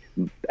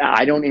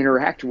 I don't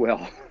interact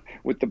well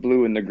with the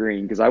blue and the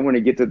green because I want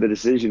to get to the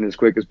decision as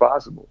quick as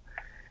possible.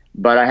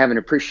 But I have an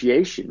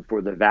appreciation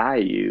for the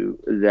value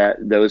that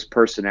those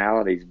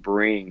personalities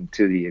bring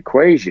to the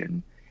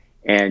equation.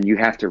 And you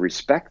have to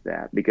respect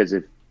that, because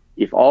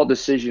if all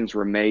decisions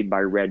were made by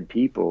red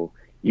people,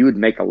 you would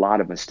make a lot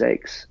of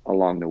mistakes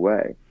along the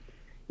way.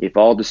 If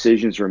all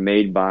decisions were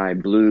made by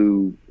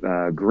blue,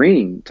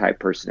 green type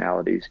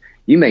personalities,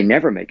 you may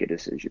never make a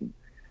decision.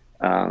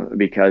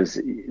 Because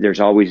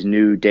there's always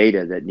new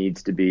data that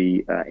needs to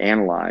be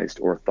analyzed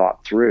or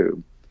thought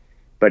through.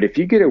 But if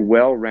you get a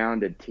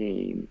well-rounded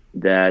team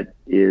that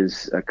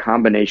is a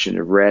combination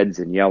of reds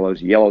and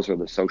yellows are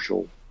the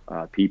social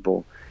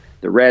people,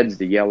 the reds,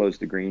 the yellows,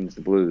 the greens,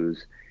 the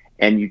blues,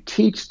 and you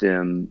teach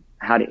them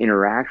how to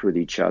interact with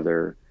each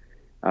other.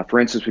 For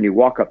instance, when you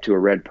walk up to a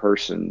red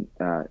person,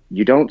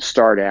 you don't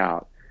start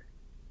out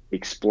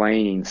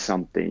explaining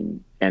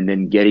something and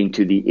then getting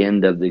to the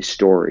end of the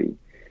story.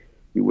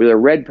 With a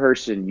red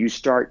person, you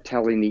start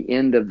telling the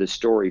end of the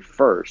story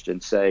first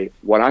and say,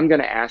 what I'm going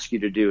to ask you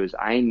to do is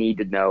I need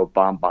to know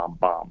bomb, bomb,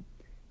 bomb.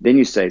 Then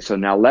you say, so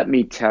now let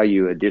me tell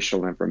you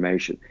additional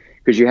information,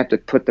 because you have to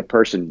put the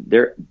person,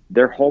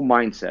 their whole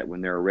mindset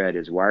when they're a red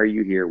is, why are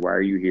you here? Why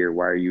are you here?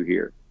 Why are you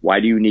here? Why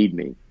do you need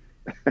me?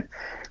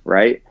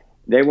 Right?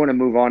 They want to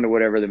move on to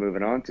whatever they're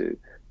moving on to.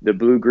 The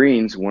blue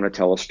greens want to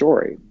tell a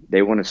story.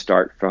 They want to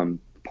start from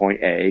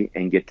point A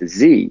and get to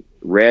Z.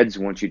 Reds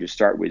want you to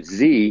start with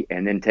Z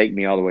and then take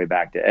me all the way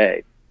back to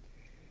A.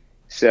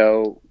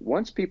 So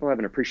once people have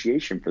an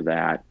appreciation for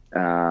that,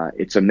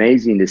 it's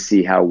amazing to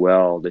see how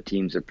well the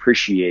teams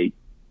appreciate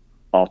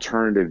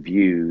alternative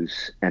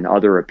views and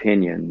other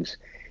opinions.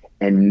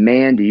 And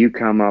man, do you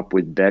come up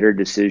with better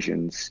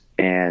decisions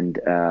and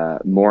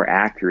more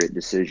accurate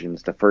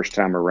decisions the first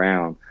time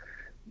around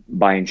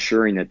by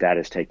ensuring that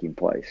is taking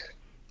place.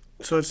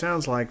 So it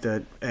sounds like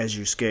that as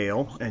you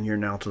scale, and you're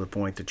now to the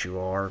point that you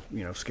are,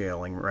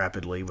 scaling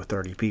rapidly with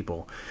 30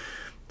 people,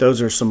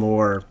 those are some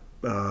more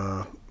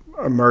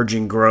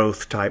emerging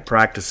growth type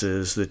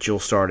practices that you'll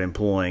start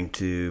employing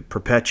to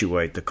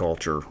perpetuate the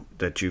culture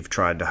that you've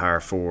tried to hire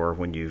for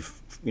when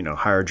you've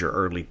hired your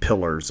early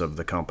pillars of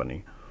the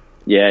company.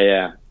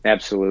 Yeah,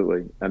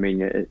 absolutely. I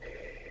mean,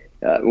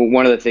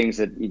 one of the things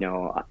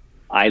that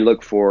I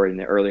look for in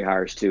the early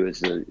hires too is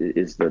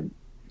the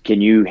can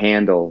you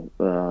handle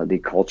the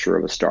culture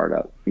of a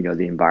startup,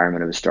 the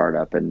environment of a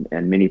startup, and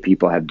many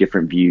people have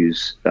different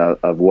views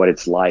of what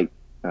it's like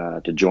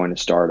to join a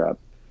startup,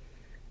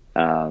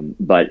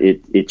 but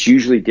it's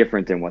usually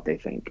different than what they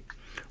think.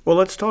 Well,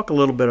 let's talk a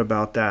little bit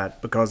about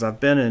that, because I've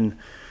been in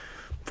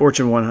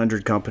Fortune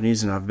 100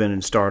 companies and I've been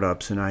in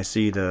startups, and I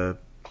see the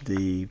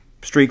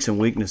streaks and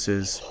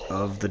weaknesses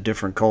of the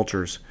different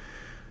cultures.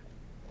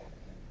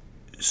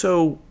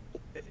 So,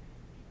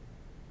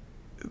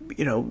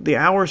 the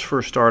hours for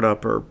a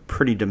startup are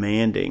pretty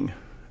demanding.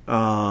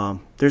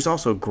 There's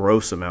also a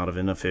gross amount of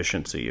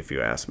inefficiency, if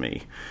you ask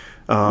me,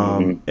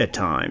 at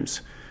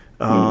times.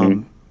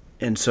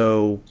 And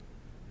so,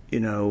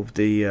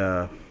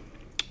 the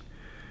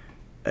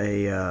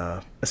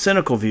a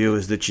cynical view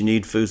is that you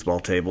need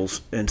foosball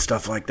tables and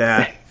stuff like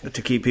that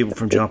to keep people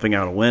from jumping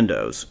out of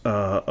windows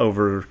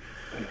over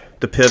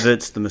the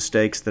pivots, the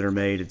mistakes that are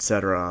made,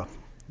 etc.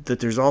 That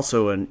there's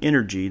also an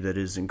energy that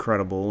is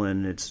incredible,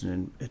 and it's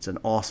an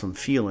awesome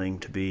feeling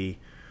to be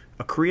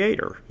a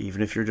creator,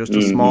 even if you're just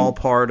a small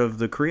part of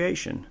the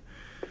creation.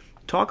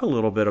 Talk a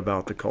little bit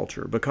about the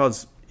culture,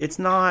 because it's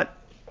not,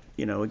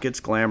 it gets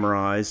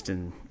glamorized,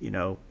 and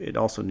it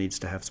also needs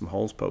to have some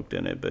holes poked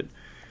in it, but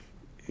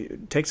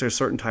it takes a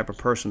certain type of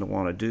person to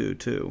want to do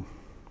too.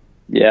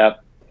 Yeah,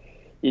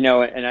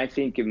 and I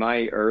think in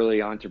my early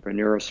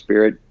entrepreneurial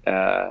spirit,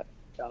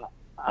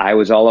 I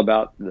was all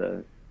about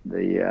the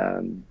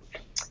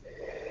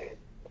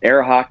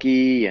air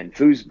hockey and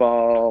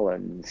foosball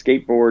and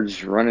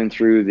skateboards running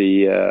through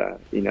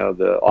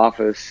the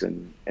office,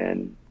 and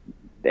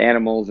the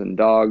animals and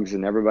dogs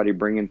and everybody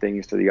bringing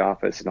things to the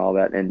office and all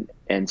that,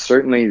 and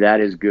certainly that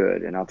is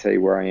good. And I'll tell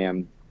you where I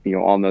am,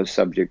 on those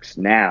subjects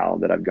now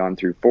that I've gone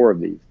through 4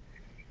 of these.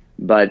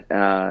 But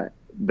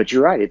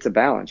you're right, it's a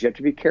balance. You have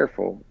to be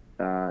careful.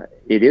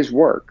 It is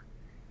work,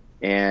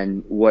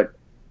 and what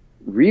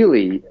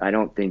really I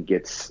don't think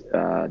gets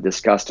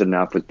discussed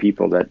enough with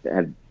people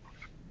that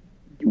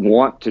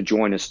want to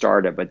join a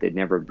startup, but they've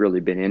never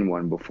really been in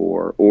one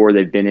before, or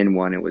they've been in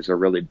one, it was a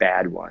really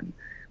bad one,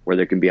 where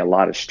there can be a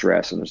lot of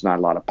stress and there's not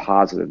a lot of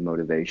positive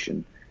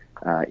motivation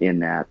in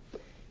that.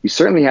 You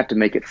certainly have to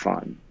make it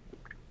fun.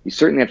 You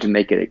certainly have to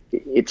make it,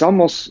 it's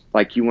almost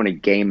like you want to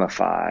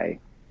gamify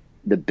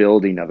the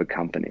building of a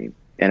company.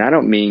 And I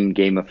don't mean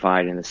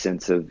gamified in the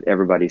sense of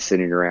everybody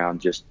sitting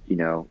around just,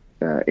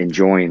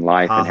 enjoying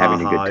life and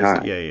having a good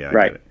time. Yeah.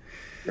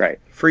 Right.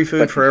 Free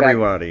food for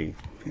everybody.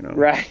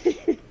 Right.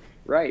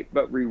 Right.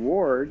 But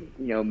reward,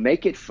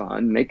 make it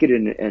fun, make it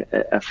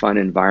a fun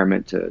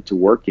environment to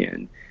work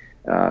in,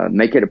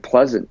 make it a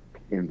pleasant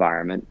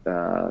environment,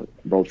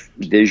 both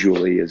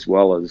visually as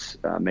well as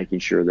making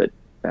sure that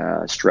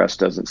stress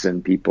doesn't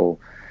send people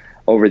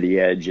over the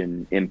edge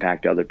and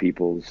impact other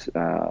people's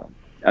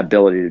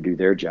ability to do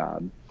their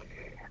job.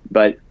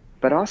 But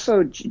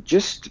also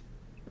just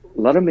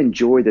let them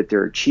enjoy that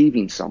they're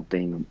achieving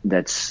something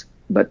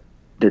but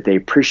that they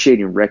appreciate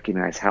and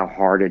recognize how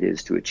hard it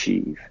is to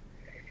achieve.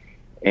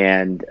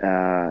 And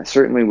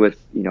certainly with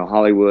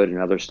Hollywood and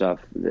other stuff,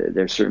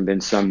 there's certainly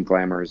been some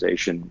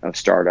glamorization of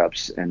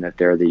startups, and that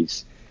they're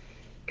these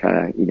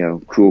kind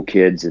of cool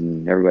kids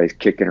and everybody's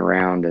kicking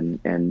around,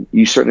 and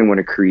you certainly want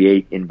to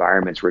create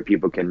environments where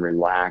people can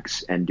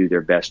relax and do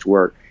their best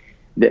work.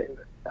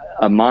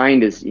 A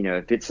mind is,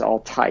 if it's all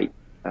tight,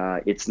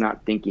 it's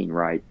not thinking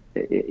right.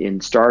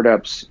 In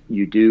startups,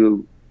 you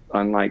do,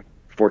 unlike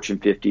Fortune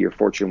 50 or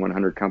Fortune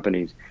 100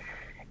 companies,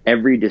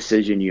 every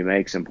decision you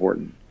make is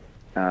important.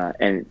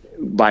 And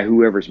by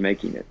whoever's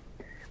making it,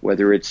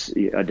 whether it's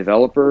a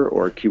developer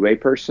or a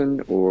QA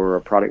person or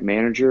a product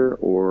manager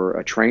or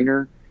a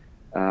trainer,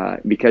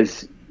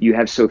 because you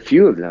have so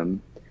few of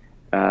them,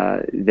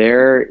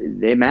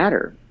 they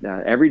matter.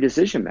 Every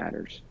decision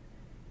matters.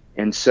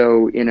 And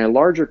so in a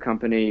larger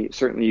company,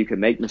 certainly you can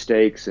make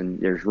mistakes and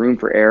there's room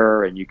for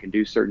error, and you can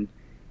do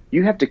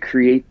you have to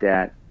create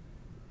that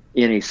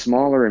in a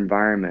smaller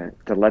environment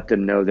to let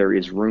them know there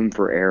is room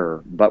for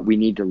error, but we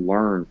need to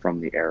learn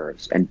from the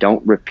errors and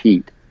don't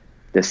repeat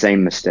the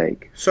same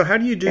mistake. So how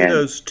do you do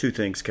those two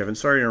things, Kevin?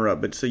 Sorry to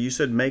interrupt, but so you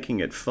said making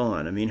it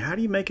fun. I mean, how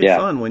do you make it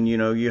fun when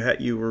you're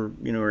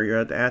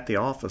at the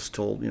office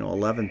till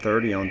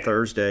 11:30 on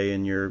Thursday,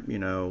 and your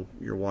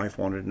wife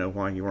wanted to know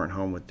why you weren't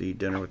home with the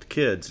dinner with the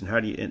kids, and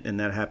and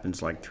that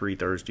happens like 3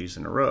 Thursdays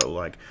in a row.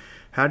 Like,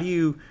 how do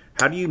you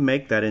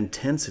make that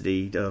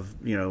intensity of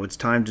it's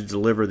time to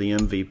deliver the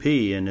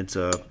MVP, and it's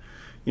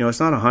it's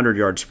not a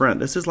 100-yard sprint.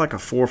 This is like a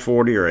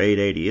 440 or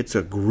 880. It's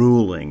a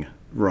grueling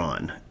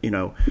run.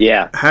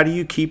 How do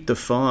you keep the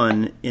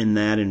fun in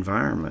that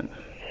environment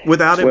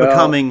without it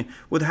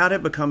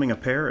becoming a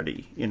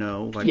parody,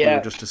 like we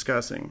were just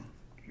discussing?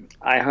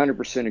 I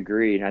 100%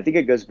 agree. And I think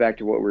it goes back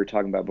to what we were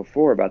talking about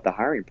before about the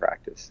hiring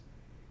practice,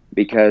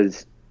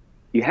 because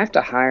you have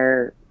to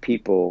hire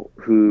people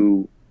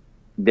who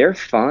their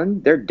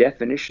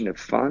definition of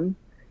fun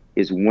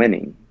is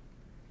winning.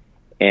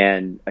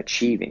 and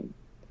achieving.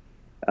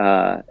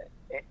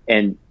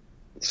 And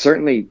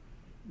certainly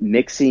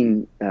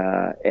mixing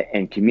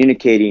and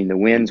communicating the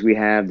wins we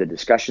have, the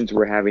discussions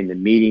we're having, the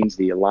meetings,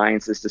 the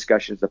alliances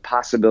discussions, the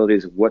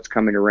possibilities of what's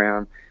coming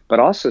around, but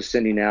also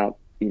sending out,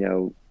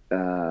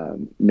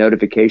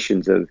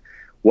 notifications of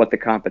what the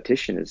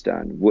competition has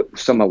done,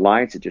 some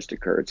alliance that just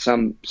occurred,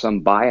 some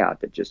buyout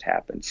that just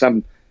happened,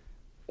 some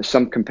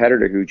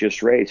competitor who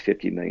just raised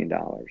 $50 million,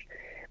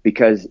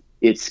 because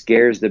it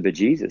scares the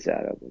bejesus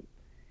out of them.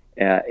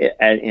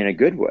 In a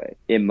good way.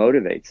 It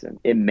motivates them.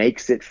 It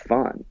makes it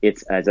fun.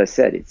 It's, as I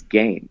said, it's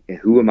game.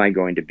 Who am I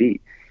going to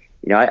beat?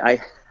 I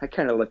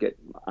kind of look at,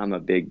 I'm a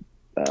big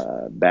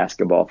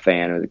basketball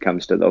fan when it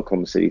comes to the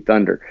Oklahoma City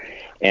Thunder,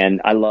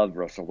 and I love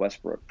Russell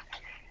Westbrook.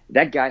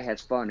 That guy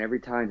has fun every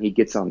time he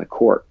gets on the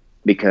court,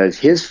 because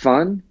his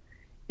fun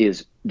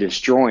is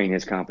destroying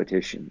his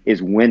competition,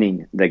 is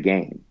winning the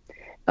game.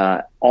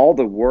 All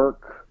the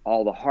work,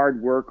 all the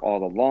hard work, all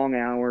the long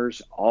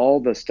hours, all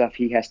the stuff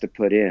he has to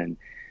put in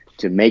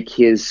to make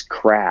his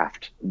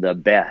craft the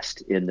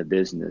best in the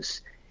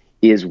business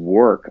is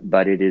work,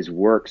 but it is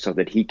work so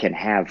that he can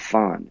have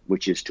fun,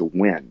 which is to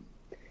win.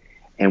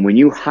 And when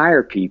you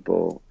hire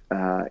people,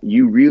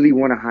 you really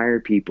want to hire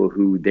people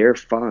who their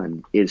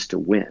fun is to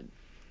win.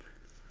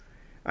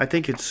 I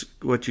think it's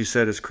what you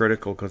said is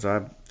critical, because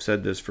I've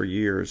said this for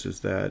years, is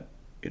that,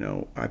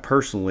 I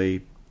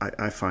personally,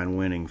 I find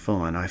winning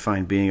fun. I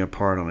find being a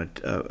part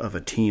of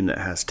a team that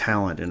has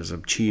talent and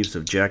achieves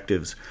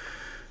objectives,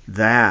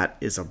 that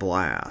is a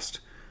blast.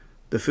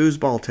 The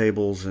foosball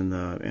tables and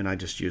I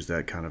just use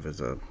that kind of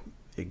as a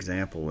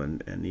example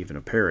and even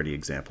a parody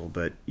example,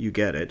 but you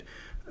get it.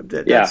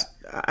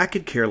 I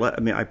could care less.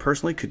 I mean, I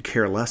personally could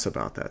care less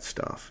about that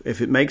stuff. If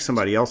it makes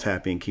somebody else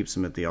happy and keeps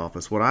them at the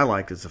office, what I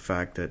like is the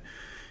fact that,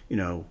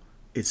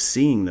 it's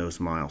seeing those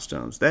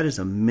milestones. That is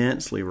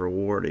immensely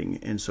rewarding.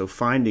 And so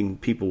finding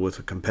people with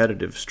a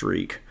competitive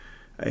streak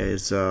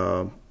is,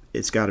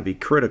 it's got to be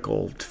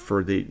critical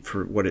for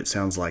what it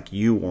sounds like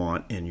you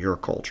want in your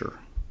culture.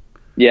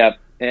 Yeah.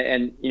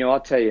 And I'll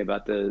tell you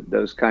about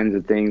those kinds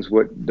of things,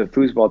 what the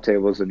foosball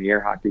tables and the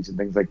air hockeys and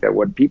things like that,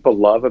 what people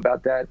love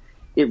about that,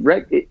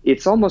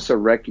 it's almost a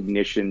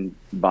recognition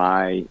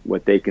by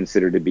what they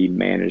consider to be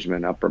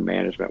management, upper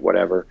management,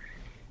 whatever,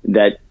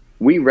 that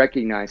we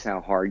recognize how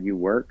hard you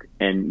work,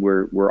 and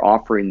we're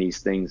offering these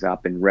things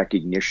up in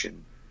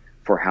recognition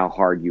for how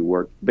hard you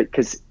work.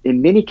 Because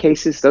in many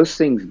cases, those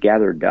things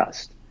gather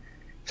dust.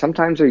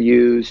 Sometimes they're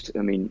used,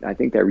 I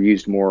think they're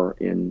used more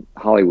in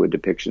Hollywood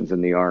depictions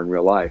than they are in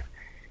real life.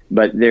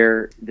 But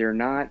they're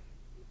not,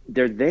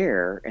 they're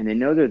there, and they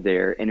know they're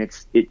there, and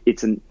it's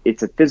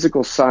a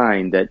physical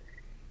sign that,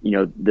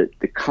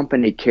 the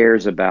company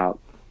cares about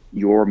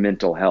your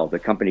mental health. The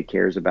company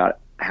cares about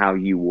how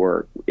you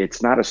work.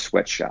 It's not a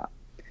sweatshop.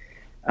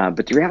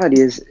 But the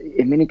reality is,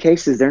 in many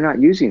cases, they're not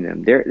using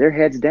them. They're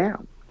heads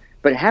down.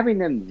 But having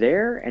them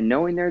there and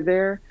knowing they're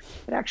there,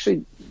 it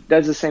actually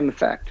does the same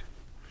effect.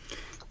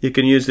 You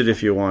can use it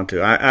if you want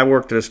to. I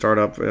worked at a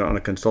startup on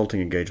a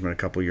consulting engagement a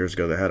couple of years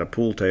ago that had a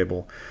pool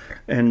table,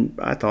 and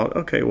I thought,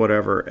 okay,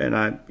 whatever. And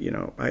I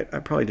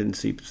probably didn't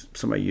see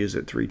somebody use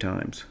it 3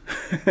 times.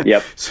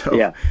 Yep. So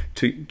yeah.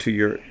 To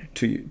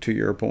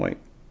your point.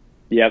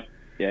 Yep.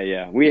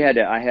 Yeah.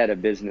 I had a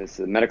business,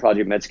 a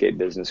Medicology Medscape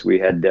business. We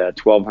had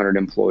 1,200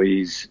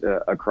 employees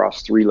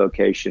across 3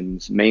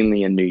 locations,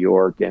 mainly in New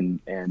York and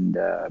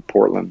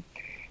Portland.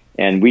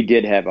 And we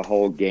did have a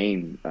whole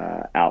game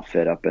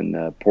outfit up in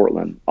the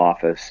Portland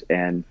office.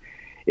 And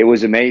it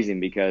was amazing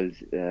because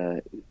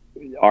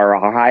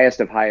our highest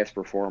of highest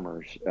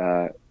performers,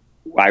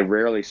 I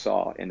rarely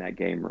saw in that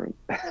game room.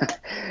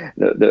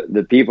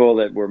 The people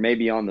that were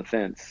maybe on the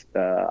fence,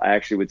 I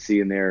actually would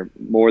see in there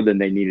more than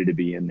they needed to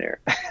be in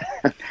there.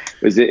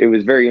 It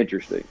was very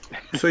interesting.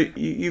 So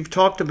you've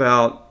talked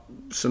about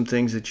some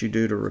things that you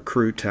do to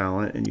recruit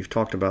talent, and you've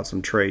talked about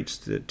some traits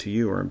that to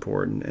you are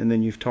important, and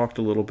then you've talked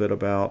a little bit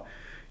about,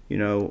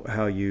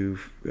 how you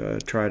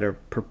try to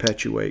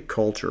perpetuate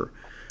culture.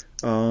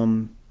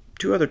 2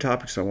 other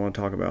topics I want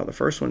to talk about. The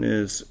first one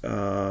is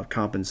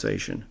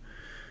compensation.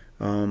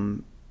 How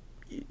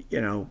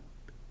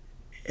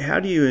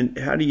do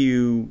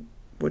you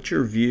what's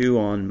your view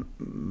on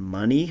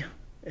money?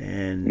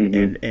 And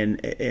mm-hmm. and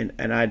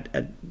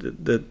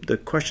the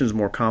question is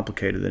more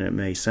complicated than it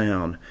may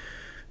sound.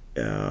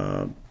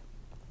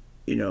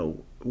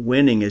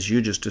 Winning, as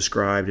you just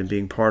described, and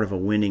being part of a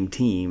winning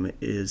team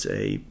is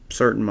a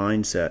certain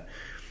mindset.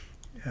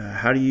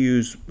 How do you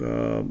use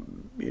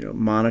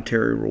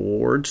monetary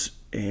rewards,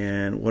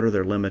 and what are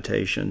their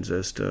limitations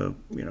as to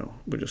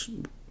just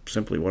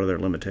simply what are their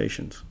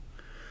limitations?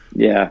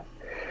 Yeah,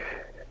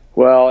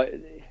 well,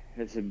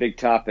 it's a big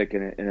topic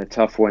and a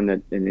tough one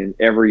that and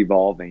ever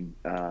evolving.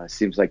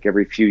 Seems like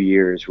every few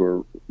years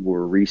we're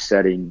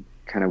resetting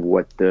kind of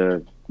what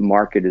the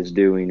market is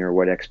doing or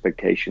what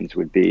expectations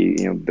would be.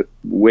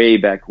 Way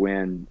back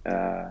when,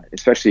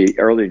 especially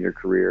early in your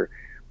career,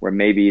 where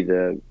maybe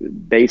the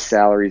base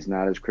salary is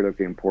not as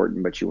critically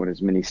important, but you want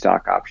as many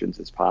stock options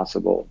as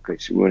possible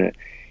because you want to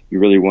you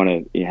really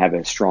want to have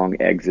a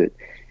strong exit.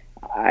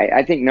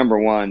 I think number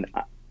one,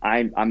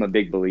 I'm a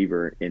big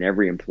believer in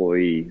every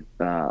employee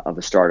of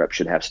a startup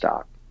should have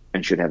stock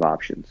and should have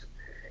options.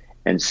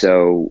 And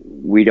so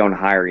we don't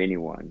hire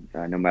anyone,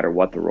 no matter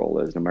what the role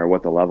is, no matter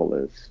what the level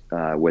is,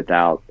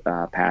 without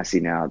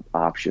passing out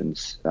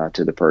options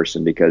to the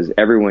person, because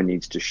everyone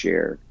needs to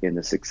share in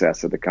the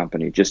success of the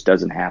company. It just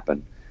doesn't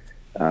happen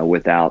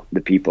without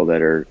the people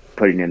that are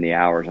putting in the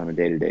hours on a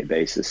day-to-day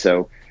basis.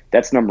 So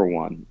that's number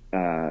one,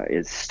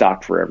 is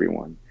stock for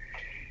everyone.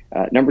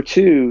 Number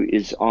two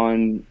is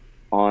on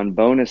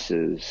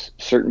bonuses.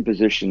 Certain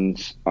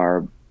positions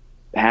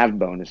have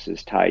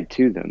bonuses tied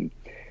to them.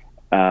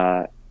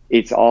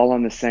 It's all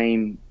on the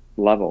same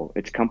level.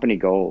 It's company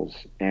goals,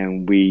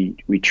 and we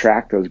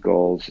track those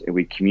goals and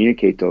we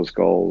communicate those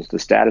goals, the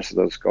status of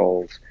those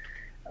goals,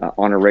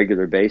 on a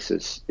regular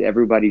basis.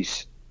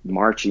 Everybody's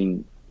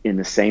marching in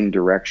the same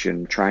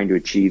direction, trying to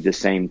achieve the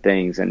same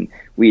things, and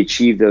we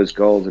achieve those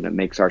goals, and it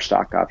makes our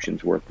stock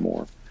options worth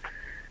more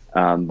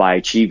by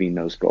achieving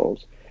those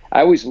goals. I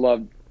always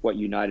loved what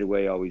United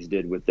Way always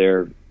did with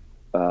their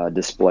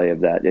display of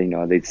that. You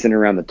know, they'd sit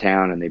around the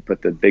town and they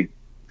put the big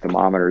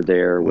thermometer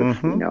there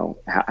with, you know,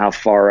 how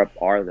far up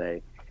are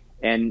they?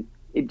 And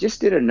it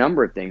just did a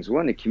number of things.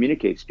 One, it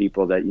communicates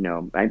people that, you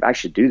know, I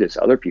should do this.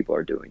 Other people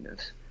are doing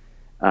this.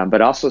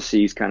 But also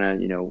sees kind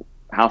of, you know,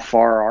 how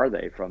far are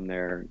they from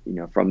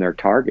their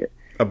target?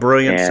 A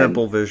brilliant,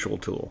 simple visual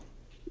tool.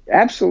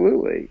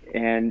 Absolutely.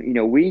 And, you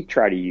know, we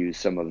try to use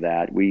some of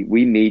that. We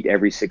meet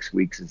every 6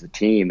 weeks as a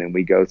team, and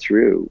we go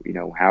through, you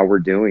know, how we're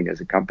doing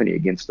as a company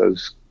against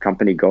those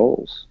company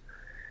goals.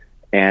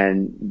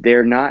 And they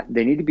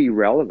need to be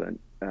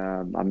relevant.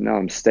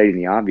 I'm stating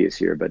the obvious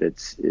here, but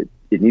it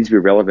needs to be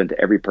relevant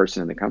to every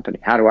person in the company.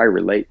 How do I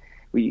relate?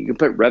 Well, you can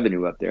put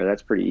revenue up there.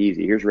 That's pretty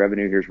easy. Here's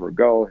revenue. Here's where we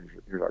go.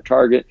 Here's our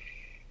target.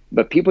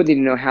 But people need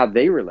to know how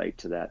they relate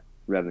to that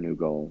revenue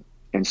goal.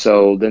 And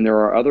so then there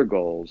are other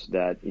goals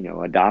that, you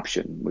know,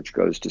 adoption, which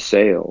goes to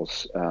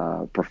sales,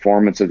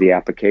 performance of the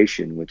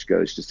application, which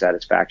goes to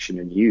satisfaction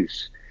and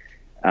use.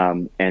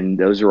 And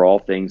those are all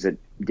things that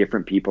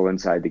different people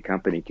inside the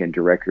company can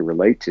directly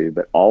relate to,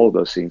 but all of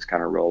those things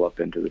kind of roll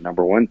up into the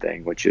number one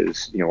thing, which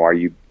is, you know, are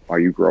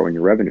you growing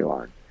your revenue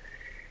line?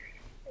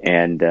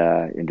 And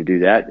to do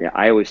that,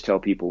 I always tell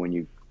people when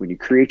you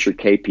create your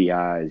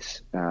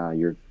KPIs,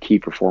 your key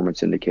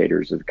performance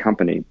indicators of the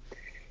company,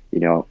 you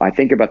know, I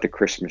think about the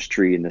Christmas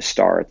tree and the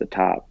star at the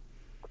top,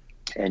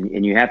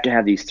 and you have to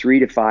have these 3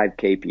 to 5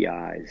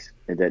 KPIs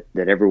that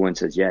everyone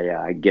says,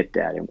 yeah, I get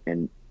that,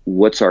 and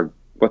what's our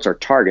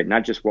target,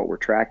 not just what we're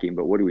tracking,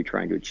 but what are we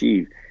trying to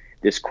achieve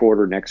this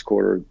quarter, next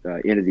quarter,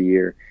 end of the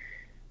year.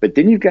 But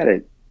then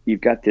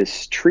you've got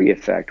this tree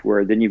effect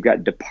where then you've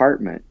got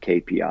department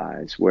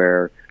KPIs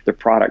where the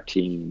product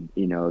team,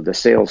 you know, the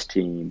sales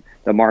team,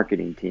 the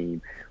marketing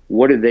team,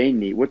 what do they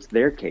need? What's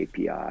their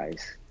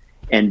KPIs?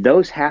 And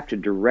those have to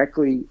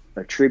directly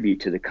attribute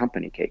to the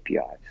company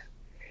KPIs.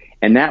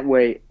 And that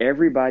way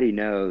everybody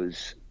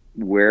knows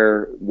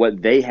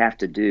what they have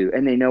to do,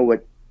 and they know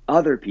what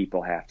other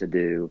people have to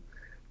do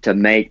to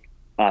make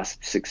us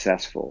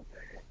successful.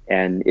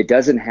 And it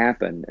doesn't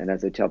happen. And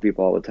as I tell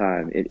people all the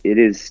time, it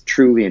is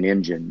truly an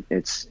engine.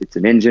 It's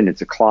an engine.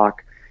 It's a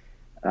clock.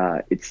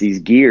 It's these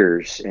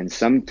gears. And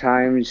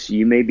sometimes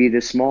you may be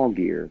the small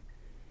gear,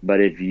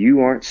 but if you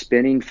aren't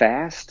spinning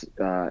fast,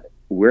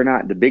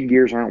 the big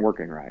gears aren't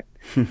working right.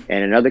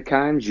 And in other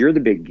times you're the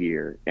big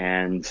gear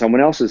and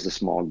someone else is the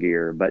small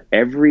gear, but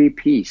every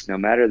piece, no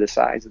matter the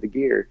size of the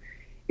gear,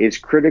 is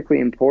critically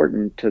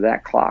important to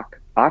that clock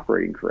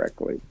operating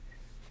correctly.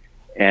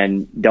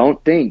 And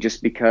don't think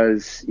just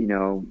because, you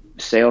know,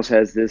 sales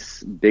has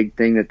this big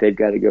thing that they've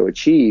got to go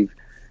achieve,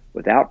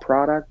 without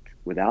product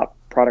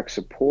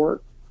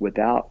support,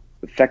 without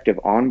effective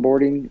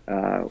onboarding,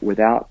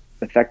 without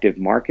effective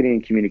marketing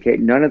and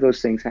communication, none of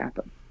those things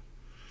happen.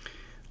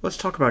 Let's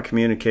talk about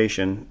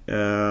communication.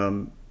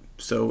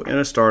 So in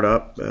a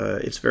startup,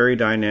 it's very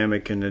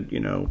dynamic, and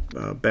you know,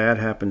 bad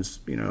happens,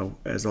 you know,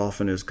 as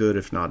often as good,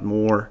 if not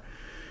more.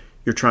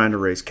 You're trying to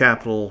raise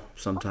capital.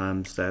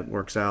 Sometimes that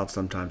works out.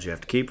 Sometimes you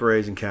have to keep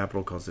raising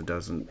capital because it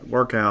doesn't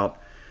work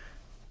out.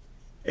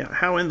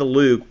 How in the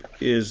loop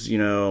is, you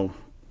know,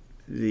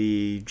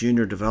 the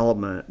junior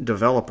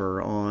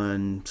developer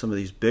on some of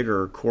these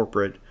bigger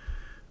corporate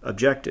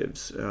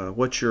objectives?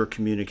 What's your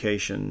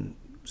communication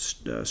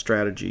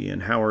strategy,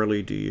 and how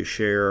early do you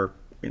share,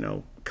 you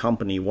know,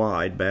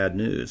 company-wide bad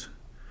news?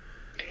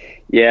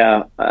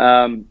 Yeah.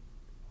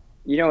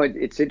 You know,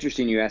 it's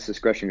interesting you asked this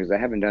question because I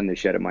haven't done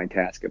this yet at my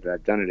task, but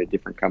I've done it at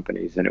different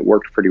companies and it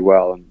worked pretty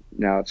well. And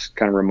now it's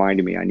kind of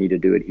reminding me I need to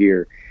do it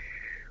here.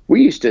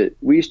 We used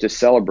to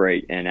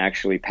celebrate and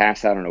actually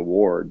pass out an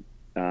award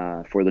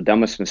for the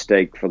dumbest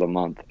mistake for the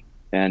month,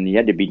 and you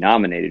had to be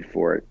nominated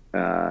for it.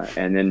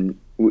 And then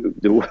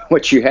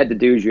what you had to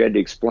do is you had to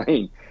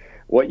explain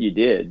what you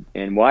did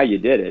and why you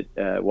did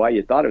it, why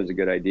you thought it was a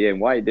good idea and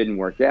why it didn't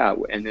work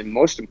out. And then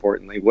most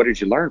importantly, what did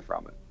you learn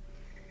from it?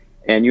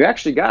 and you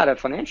actually got a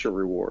financial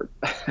reward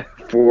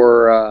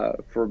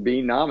for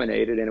being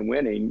nominated and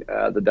winning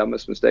the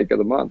dumbest mistake of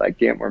the month. I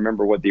can't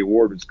remember what the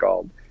award was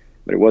called,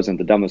 but it wasn't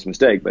the dumbest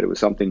mistake, but it was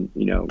something,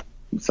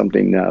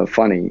 something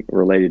funny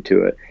related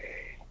to it.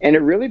 And it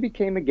really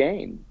became a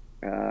game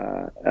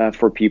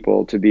for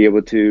people to be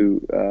able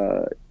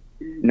to,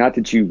 not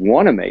that you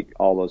want to make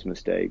all those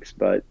mistakes,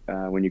 but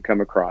when you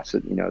come across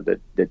it,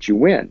 that you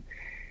win.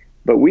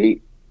 But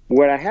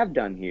what I have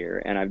done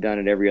here, and I've done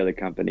at every other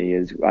company,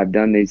 is I've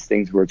done these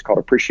things where it's called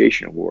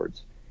appreciation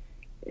awards.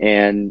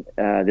 And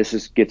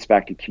this gets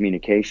back to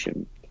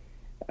communication.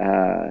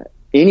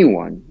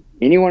 Anyone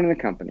in the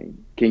company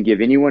can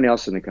give anyone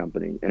else in the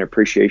company an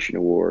appreciation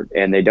award,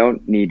 and they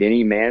don't need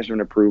any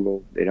management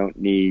approval. They don't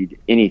need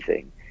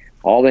anything.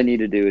 All they need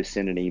to do is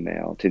send an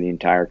email to the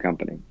entire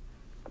company.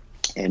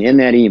 And in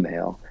that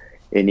email,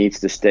 it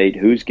needs to state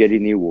who's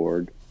getting the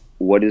award,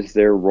 what is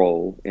their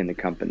role in the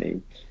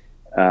company,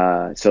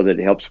 so that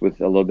it helps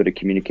with a little bit of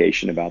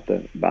communication about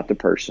the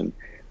person.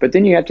 But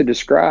then you have to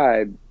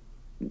describe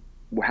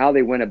how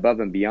they went above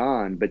and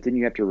beyond, but then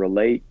you have to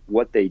relate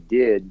what they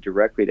did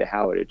directly to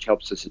how it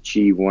helps us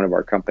achieve one of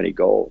our company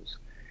goals.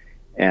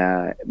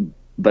 But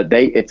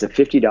it's a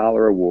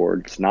 $50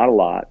 award. It's not a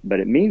lot, but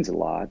it means a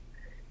lot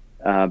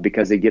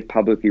because they get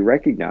publicly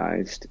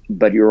recognized,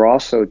 but you're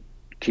also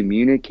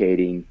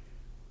communicating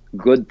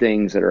good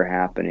things that are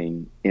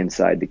happening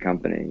inside the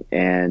company.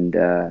 And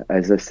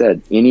as I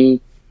said, any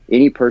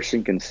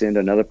person can send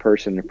another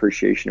person an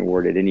appreciation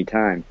award at any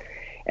time.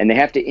 And they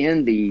have to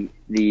end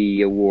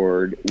the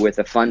award with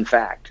a fun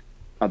fact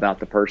about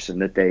the person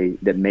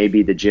that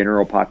maybe the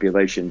general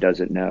population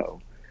doesn't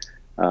know.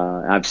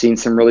 I've seen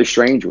some really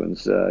strange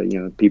ones.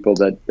 People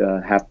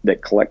that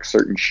collect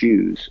certain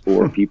shoes,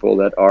 or people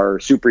that are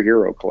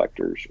superhero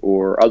collectors,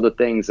 or other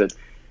things that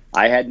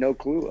I had no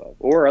clue of,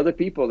 or other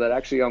people that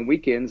actually on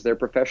weekends they're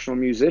professional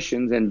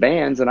musicians in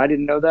bands, and I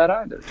didn't know that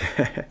either.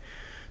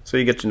 So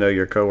you get to know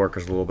your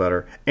coworkers a little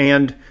better.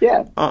 And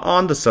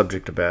on the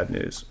subject of bad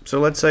news, so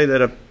let's say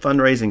that a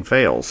fundraising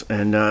fails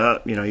and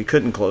you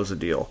couldn't close a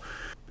deal,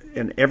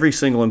 and every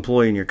single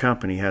employee in your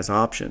company has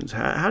options.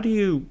 How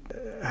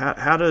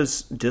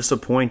does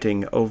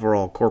disappointing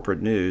overall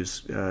corporate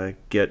news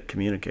get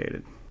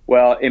communicated?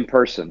 Well, in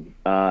person,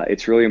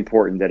 it's really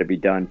important that it be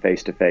done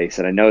face to face.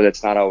 And I know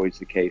that's not always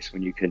the case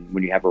when you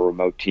have a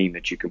remote team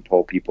that you can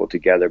pull people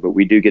together. But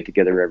we do get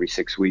together every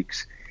 6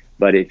 weeks.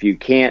 But if you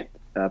can't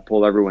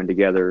pull everyone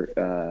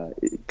together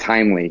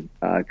timely,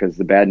 because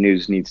the bad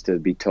news needs to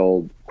be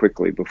told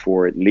quickly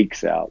before it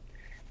leaks out,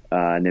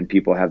 and then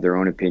people have their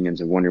own opinions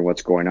and wonder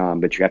what's going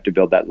on. But you have to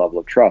build that level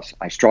of trust.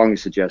 I strongly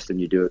suggest that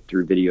you do it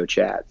through video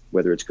chat,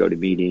 whether it's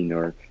GoToMeeting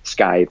or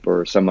Skype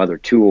or some other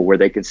tool where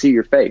they can see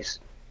your face.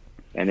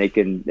 And they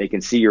can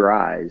see your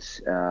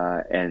eyes,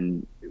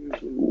 and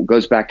it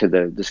goes back to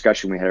the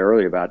discussion we had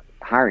earlier about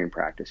hiring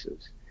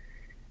practices.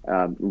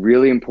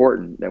 Really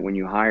important that when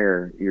you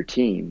hire your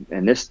team,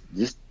 and this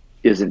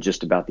isn't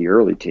just about the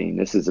early team,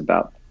 this is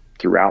about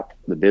throughout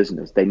the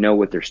business. They know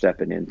what they're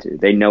stepping into.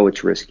 They know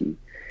it's risky.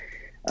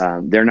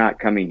 They're not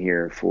coming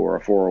here for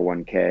a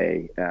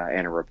 401k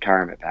and a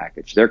retirement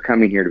package. They're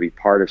coming here to be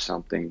part of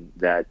something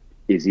that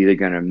is either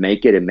going to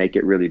make it and make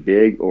it really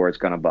big, or it's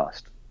going to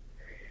bust.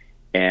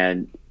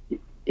 And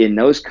in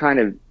those kind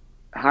of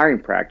hiring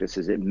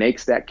practices, it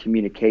makes that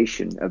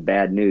communication of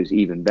bad news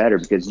even better,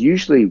 because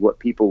usually what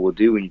people will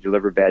do when you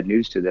deliver bad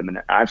news to them,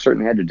 and I've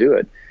certainly had to do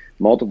it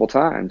multiple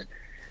times,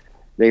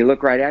 they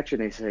look right at you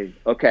and they say,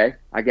 okay,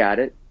 I got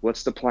it.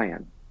 What's the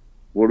plan?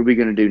 What are we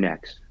going to do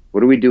next?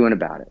 What are we doing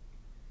about it?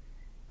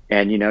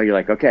 And, you're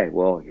like, okay,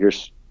 well,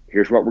 here's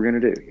what we're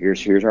going to do.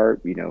 Here's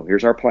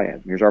our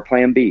plan. Here's our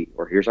plan B,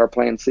 or here's our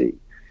plan C.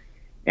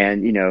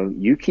 And,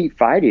 you keep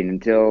fighting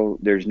until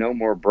there's no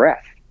more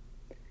breath.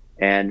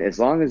 And as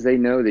long as they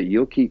know that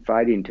you'll keep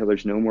fighting until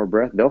there's no more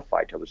breath, they'll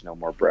fight till there's no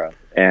more breath.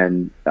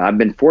 And I've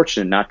been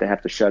fortunate not to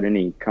have to shut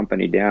any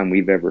company down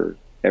we've ever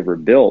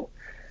built.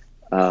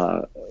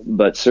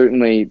 But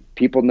certainly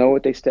people know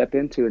what they step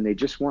into, and they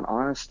just want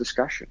honest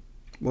discussion.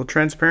 Well,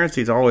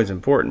 transparency is always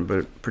important,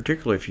 but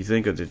particularly if you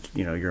think of it,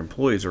 your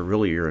employees are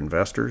really your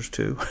investors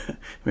too.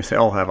 If they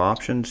all have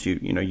options,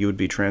 you would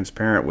be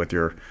transparent with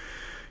your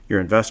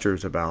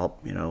investors about,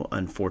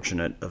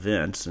 unfortunate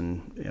events,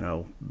 and,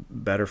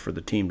 better for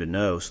the team to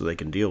know so they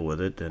can deal with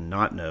it than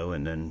not know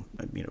and then,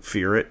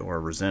 fear it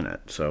or resent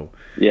it. So,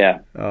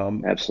 yeah,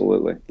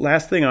 absolutely.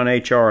 Last thing on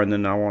HR, and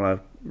then I want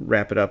to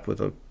wrap it up with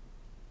a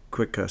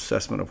quick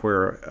assessment of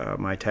where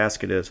my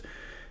task it is.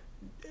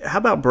 How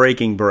about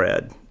breaking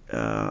bread?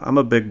 I'm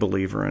a big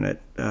believer in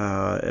it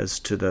as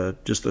to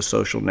the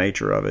social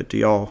nature of it. Do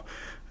y'all,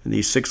 in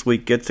these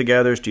 6-week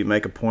get-togethers, do you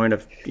make a point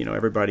of,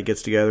 everybody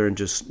gets together and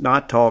just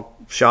not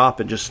talk shop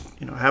and just,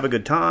 have a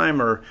good time,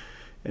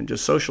 and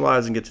just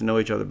socialize and get to know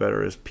each other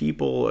better as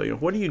people?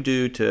 What do you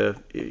do to,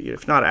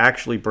 if not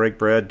actually break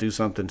bread, do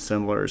something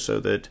similar so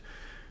that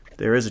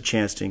there is a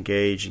chance to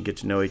engage and get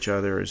to know each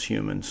other as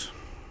humans?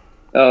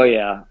 Oh,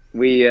 yeah.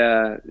 We,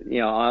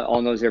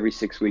 on those every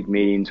 6-week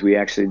meetings, we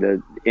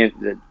actually,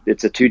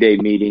 it's a 2-day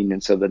meeting,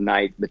 and so the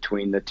night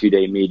between the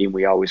 2-day meeting,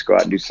 we always go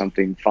out and do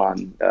something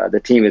fun. The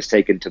team is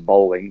taken to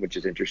bowling, which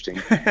is interesting,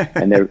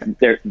 and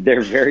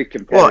they're very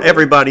competitive. Well,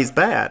 everybody's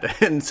bad,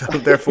 and so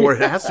therefore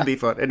it has to be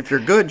fun. And if you're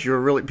good,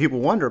 people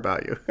wonder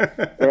about you.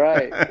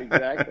 Right,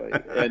 exactly.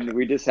 And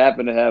we just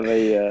happen to have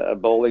a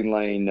bowling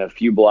lane a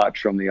few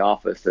blocks from the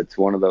office. That's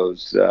one of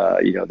those,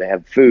 they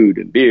have food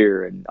and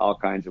beer and all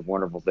kinds of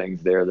wonderful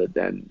things there. That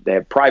then they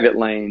have private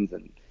lanes,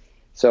 and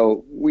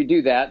so we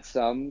do that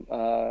some.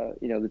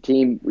 The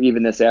team,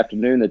 even this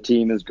afternoon, the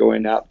team is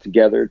going out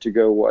together to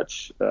go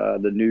watch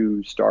the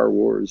new Star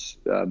Wars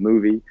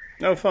movie.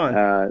 Oh, fun.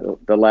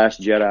 The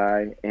Last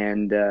Jedi.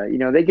 And,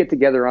 they get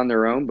together on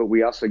their own, but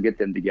we also get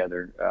them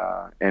together.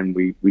 And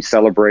we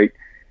celebrate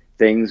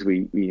things.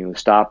 We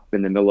stop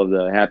in the middle of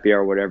the happy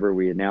hour, whatever.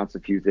 We announce a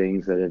few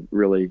things that have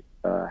really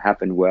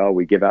happened well.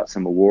 We give out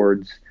some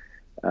awards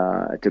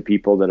to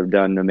people that have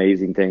done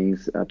amazing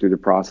things through the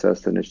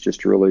process. And it's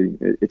just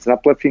it's an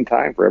uplifting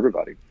time for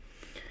everybody.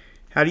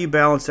 How do you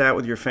balance that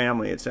with your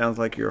family? It sounds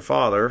like you're a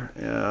father.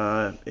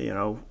 And it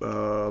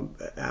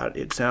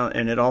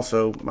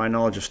also, my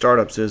knowledge of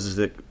startups is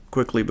that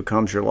quickly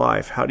becomes your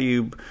life. How do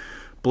you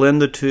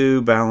blend the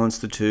two, balance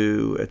the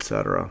two, et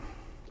cetera?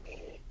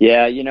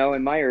 Yeah,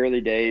 in my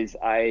early days,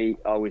 I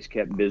always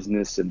kept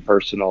business and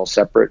personal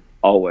separate.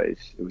 Always,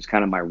 it was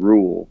kind of my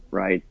rule,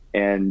 right?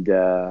 And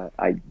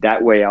that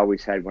way I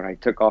always had, when I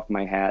took off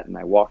my hat and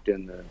I walked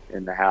in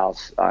the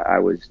house, I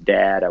was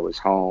dad, I was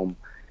home.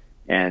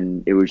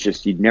 And it was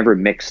just, you'd never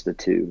mix the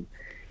two.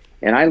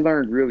 And I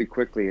learned really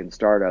quickly in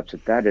startups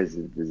that is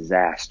a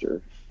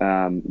disaster,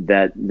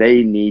 that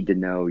they need to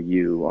know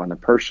you on a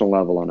personal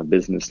level, on a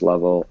business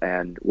level.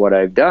 And what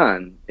I've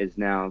done is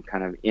now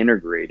kind of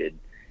integrated,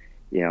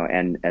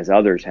 and as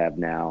others have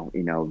now,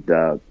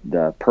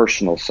 the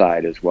personal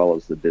side as well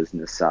as the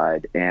business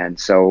side. And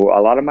so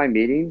a lot of my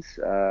meetings,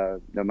 no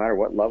matter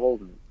what level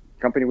of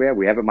company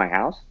we have at my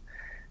house,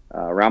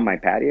 around my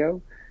patio.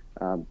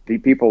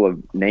 People have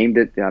named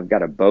it. I've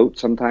got a boat.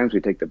 Sometimes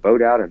we take the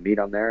boat out and meet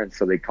on there, and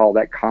so they call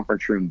that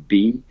conference room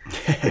B.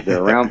 If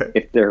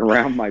they're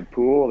around my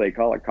pool, they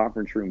call it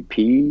conference room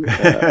P.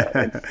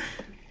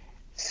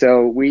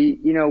 So we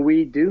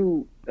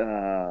do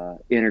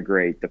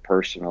integrate the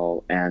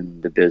personal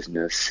and the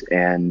business,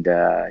 and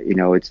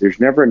there's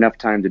never enough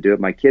time to do it.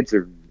 My kids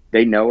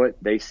they know it.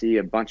 They see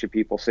a bunch of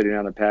people sitting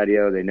on the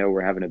patio. They know we're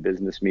having a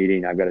business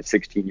meeting. I've got a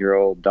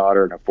 16-year-old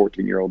daughter and a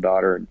 14-year-old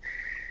daughter,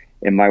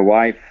 and my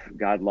wife,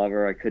 God love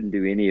her, I couldn't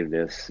do any of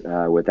this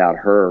without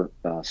her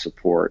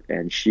support.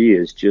 And she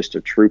is just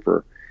a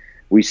trooper.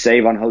 We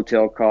save on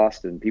hotel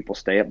costs, and people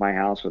stay at my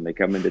house when they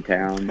come into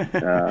town.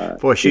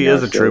 Boy, she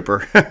is a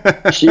trooper.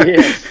 She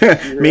is.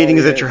 She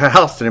Meetings at your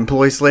house and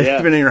employees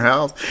sleeping in your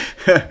house.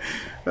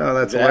 Oh,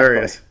 that's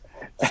hilarious.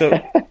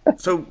 So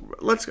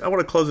I want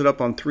to close it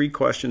up on 3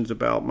 questions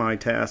about My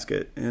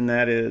Tasket, and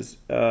that is,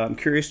 I'm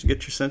curious to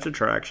get your sense of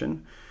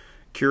traction.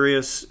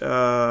 Curious,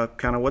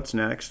 kind of what's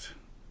next.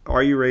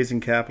 Are you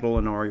raising capital,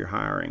 and are you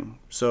hiring?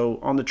 So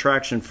on the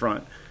traction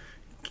front,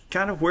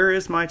 kind of where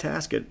is My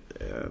Tasket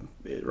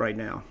right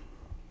now?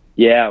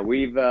 Yeah,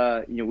 we've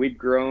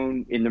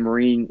grown in the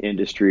marine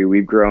industry.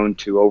 We've grown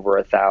to over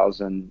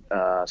 1,000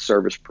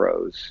 service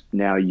pros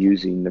now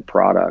using the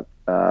product,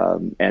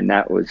 and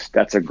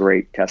that's a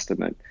great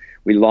testament.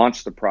 We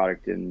launched the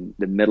product in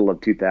the middle of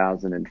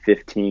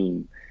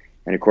 2015,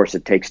 and of course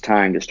it takes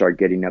time to start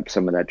getting up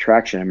some of that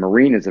traction. And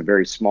marine is a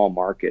very small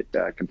market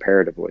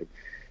comparatively.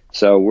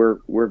 So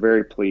we're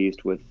very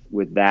pleased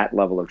with that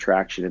level of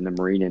traction in the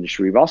marine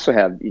industry. We've also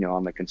have,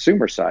 on the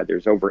consumer side,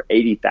 there's over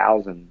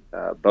 80,000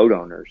 boat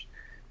owners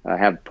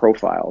have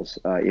profiles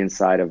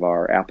inside of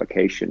our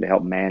application to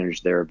help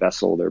manage their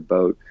vessel, their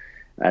boat,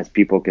 as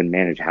people can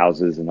manage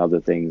houses and other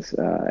things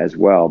as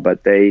well.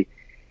 But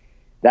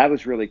that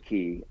was really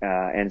key.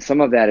 And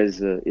some of that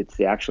is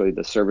actually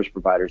the service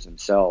providers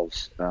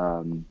themselves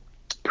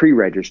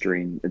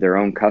pre-registering their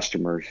own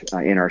customers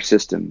in our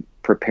system,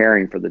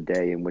 preparing for the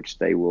day in which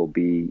they will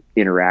be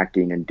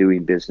interacting and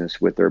doing business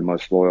with their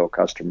most loyal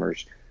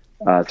customers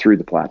through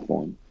the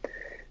platform.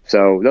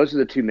 So those are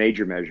the 2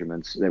 major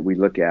measurements that we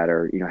look at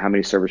are, how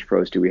many service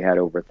pros do we have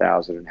over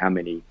 1,000, and how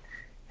many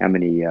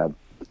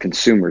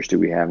consumers do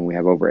we have? And we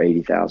have over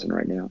 80,000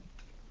 right now.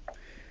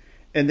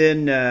 And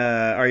then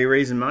are you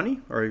raising money,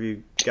 or have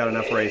you got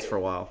enough raised for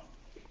a while?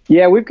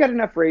 Yeah, we've got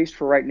enough raised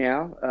for right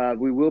now.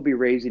 We will be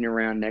raising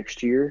around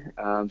next year,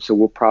 so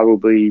we'll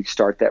probably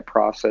start that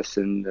process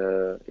in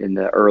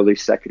the early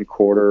second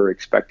quarter,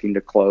 expecting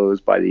to close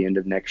by the end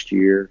of next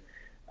year.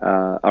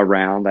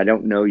 Around, I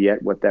don't know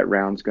yet what that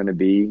round's going to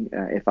be.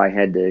 If I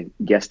had to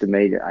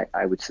guesstimate,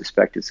 I would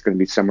suspect it's going to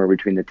be somewhere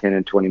between the $10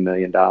 and $20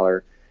 million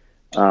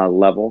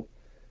level.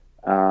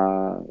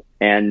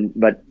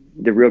 But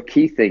the real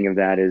key thing of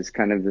that is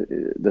kind of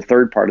the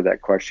third part of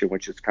that question,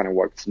 which is kind of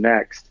what's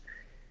next.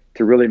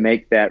 To really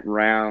make that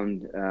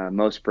round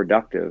most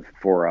productive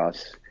for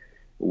us,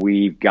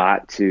 we've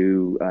got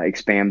to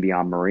expand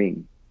beyond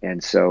marine.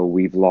 And so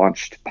we've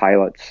launched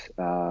pilots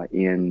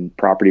in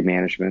property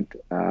management,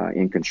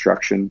 in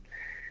construction.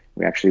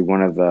 We actually,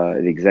 one of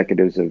the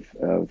executives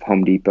of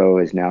Home Depot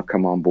has now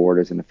come on board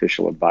as an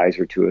official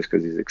advisor to us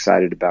because he's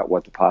excited about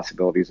what the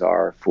possibilities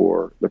are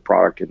for the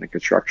product in the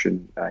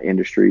construction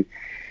industry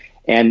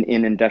and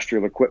in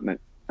industrial equipment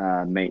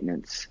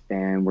maintenance.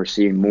 And we're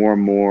seeing more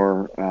and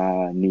more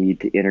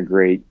need to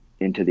integrate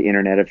into the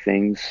Internet of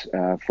Things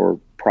for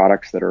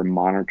products that are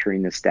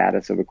monitoring the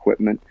status of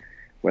equipment,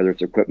 whether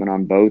it's equipment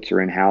on boats or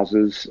in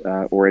houses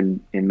or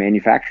in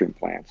manufacturing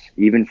plants,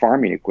 even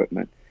farming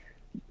equipment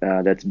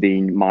that's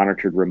being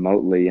monitored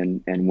remotely.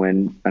 And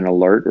when an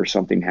alert or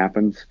something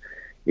happens,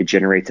 it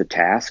generates a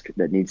task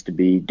that needs to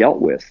be dealt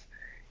with.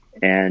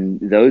 And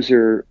those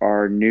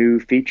are new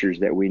features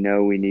that we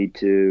know we need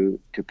to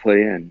put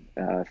in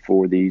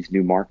for these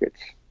new markets.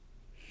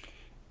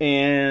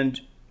 And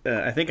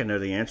I think I know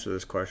the answer to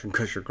this question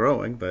because you're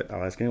growing, but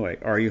I'll ask anyway.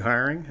 Are you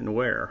hiring, and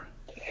where?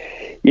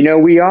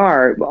 We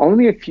are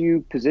only a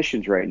few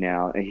positions right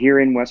now here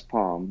in West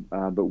Palm,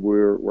 but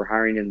we're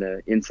hiring in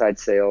the inside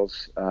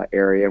sales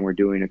area, and we're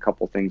doing a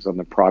couple things on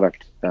the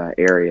product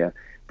area.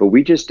 But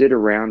we just did a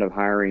round of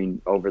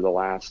hiring over the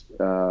last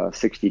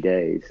 60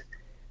 days.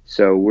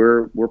 So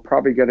we're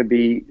probably going to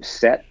be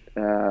set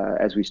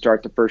as we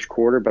start the first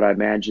quarter, but I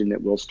imagine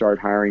that we'll start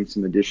hiring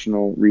some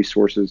additional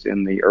resources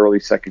in the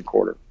early second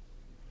quarter.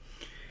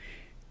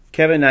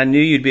 Kevin, I knew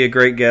you'd be a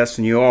great guest,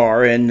 and you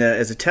are. And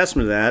as a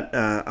testament to that,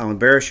 I'll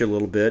embarrass you a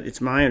little bit.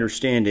 It's my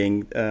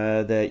understanding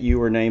that you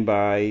were named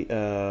by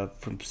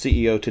from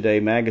CEO Today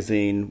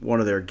magazine one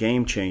of their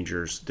game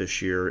changers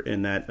this year,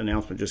 and that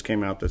announcement just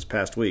came out this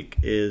past week.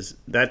 Is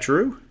that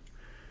true?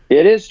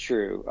 It is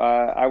true.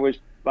 I was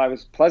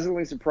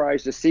pleasantly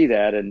surprised to see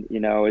that, and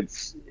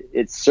it's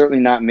certainly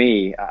not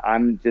me.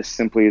 I'm just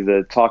simply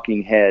the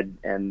talking head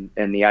and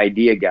the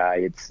idea guy.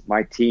 It's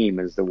my team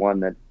is the one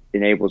that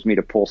enables me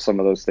to pull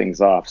some of those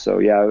things off. So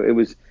yeah, it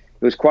was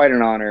quite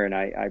an honor, and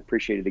I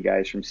appreciated the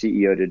guys from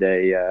CEO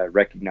Today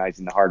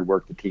recognizing the hard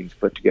work the team's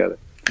put together.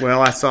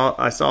 Well, I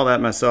saw that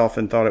myself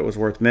and thought it was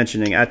worth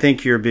mentioning. I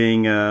think you're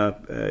being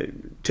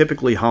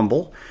typically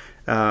humble.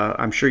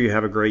 I'm sure you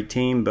have a great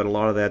team, but a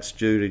lot of that's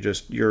due to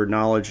just your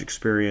knowledge,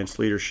 experience,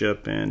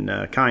 leadership,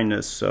 and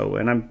kindness. So,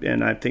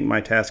 and I think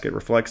MyTasket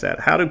reflects that.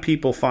 How do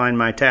people find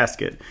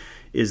MyTasket?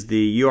 Is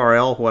the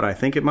URL what I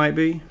think it might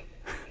be?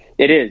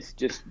 It is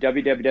just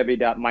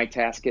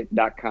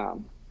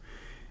www.mytasket.com.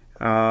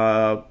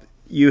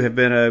 You have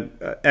been an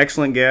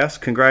excellent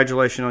guest.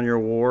 Congratulations on your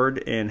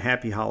award, and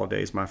happy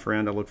holidays, my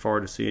friend. I look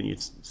forward to seeing you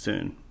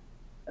soon.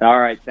 All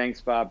right. Thanks,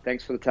 Bob.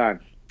 Thanks for the time.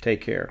 Take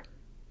care.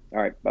 All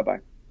right. Bye-bye.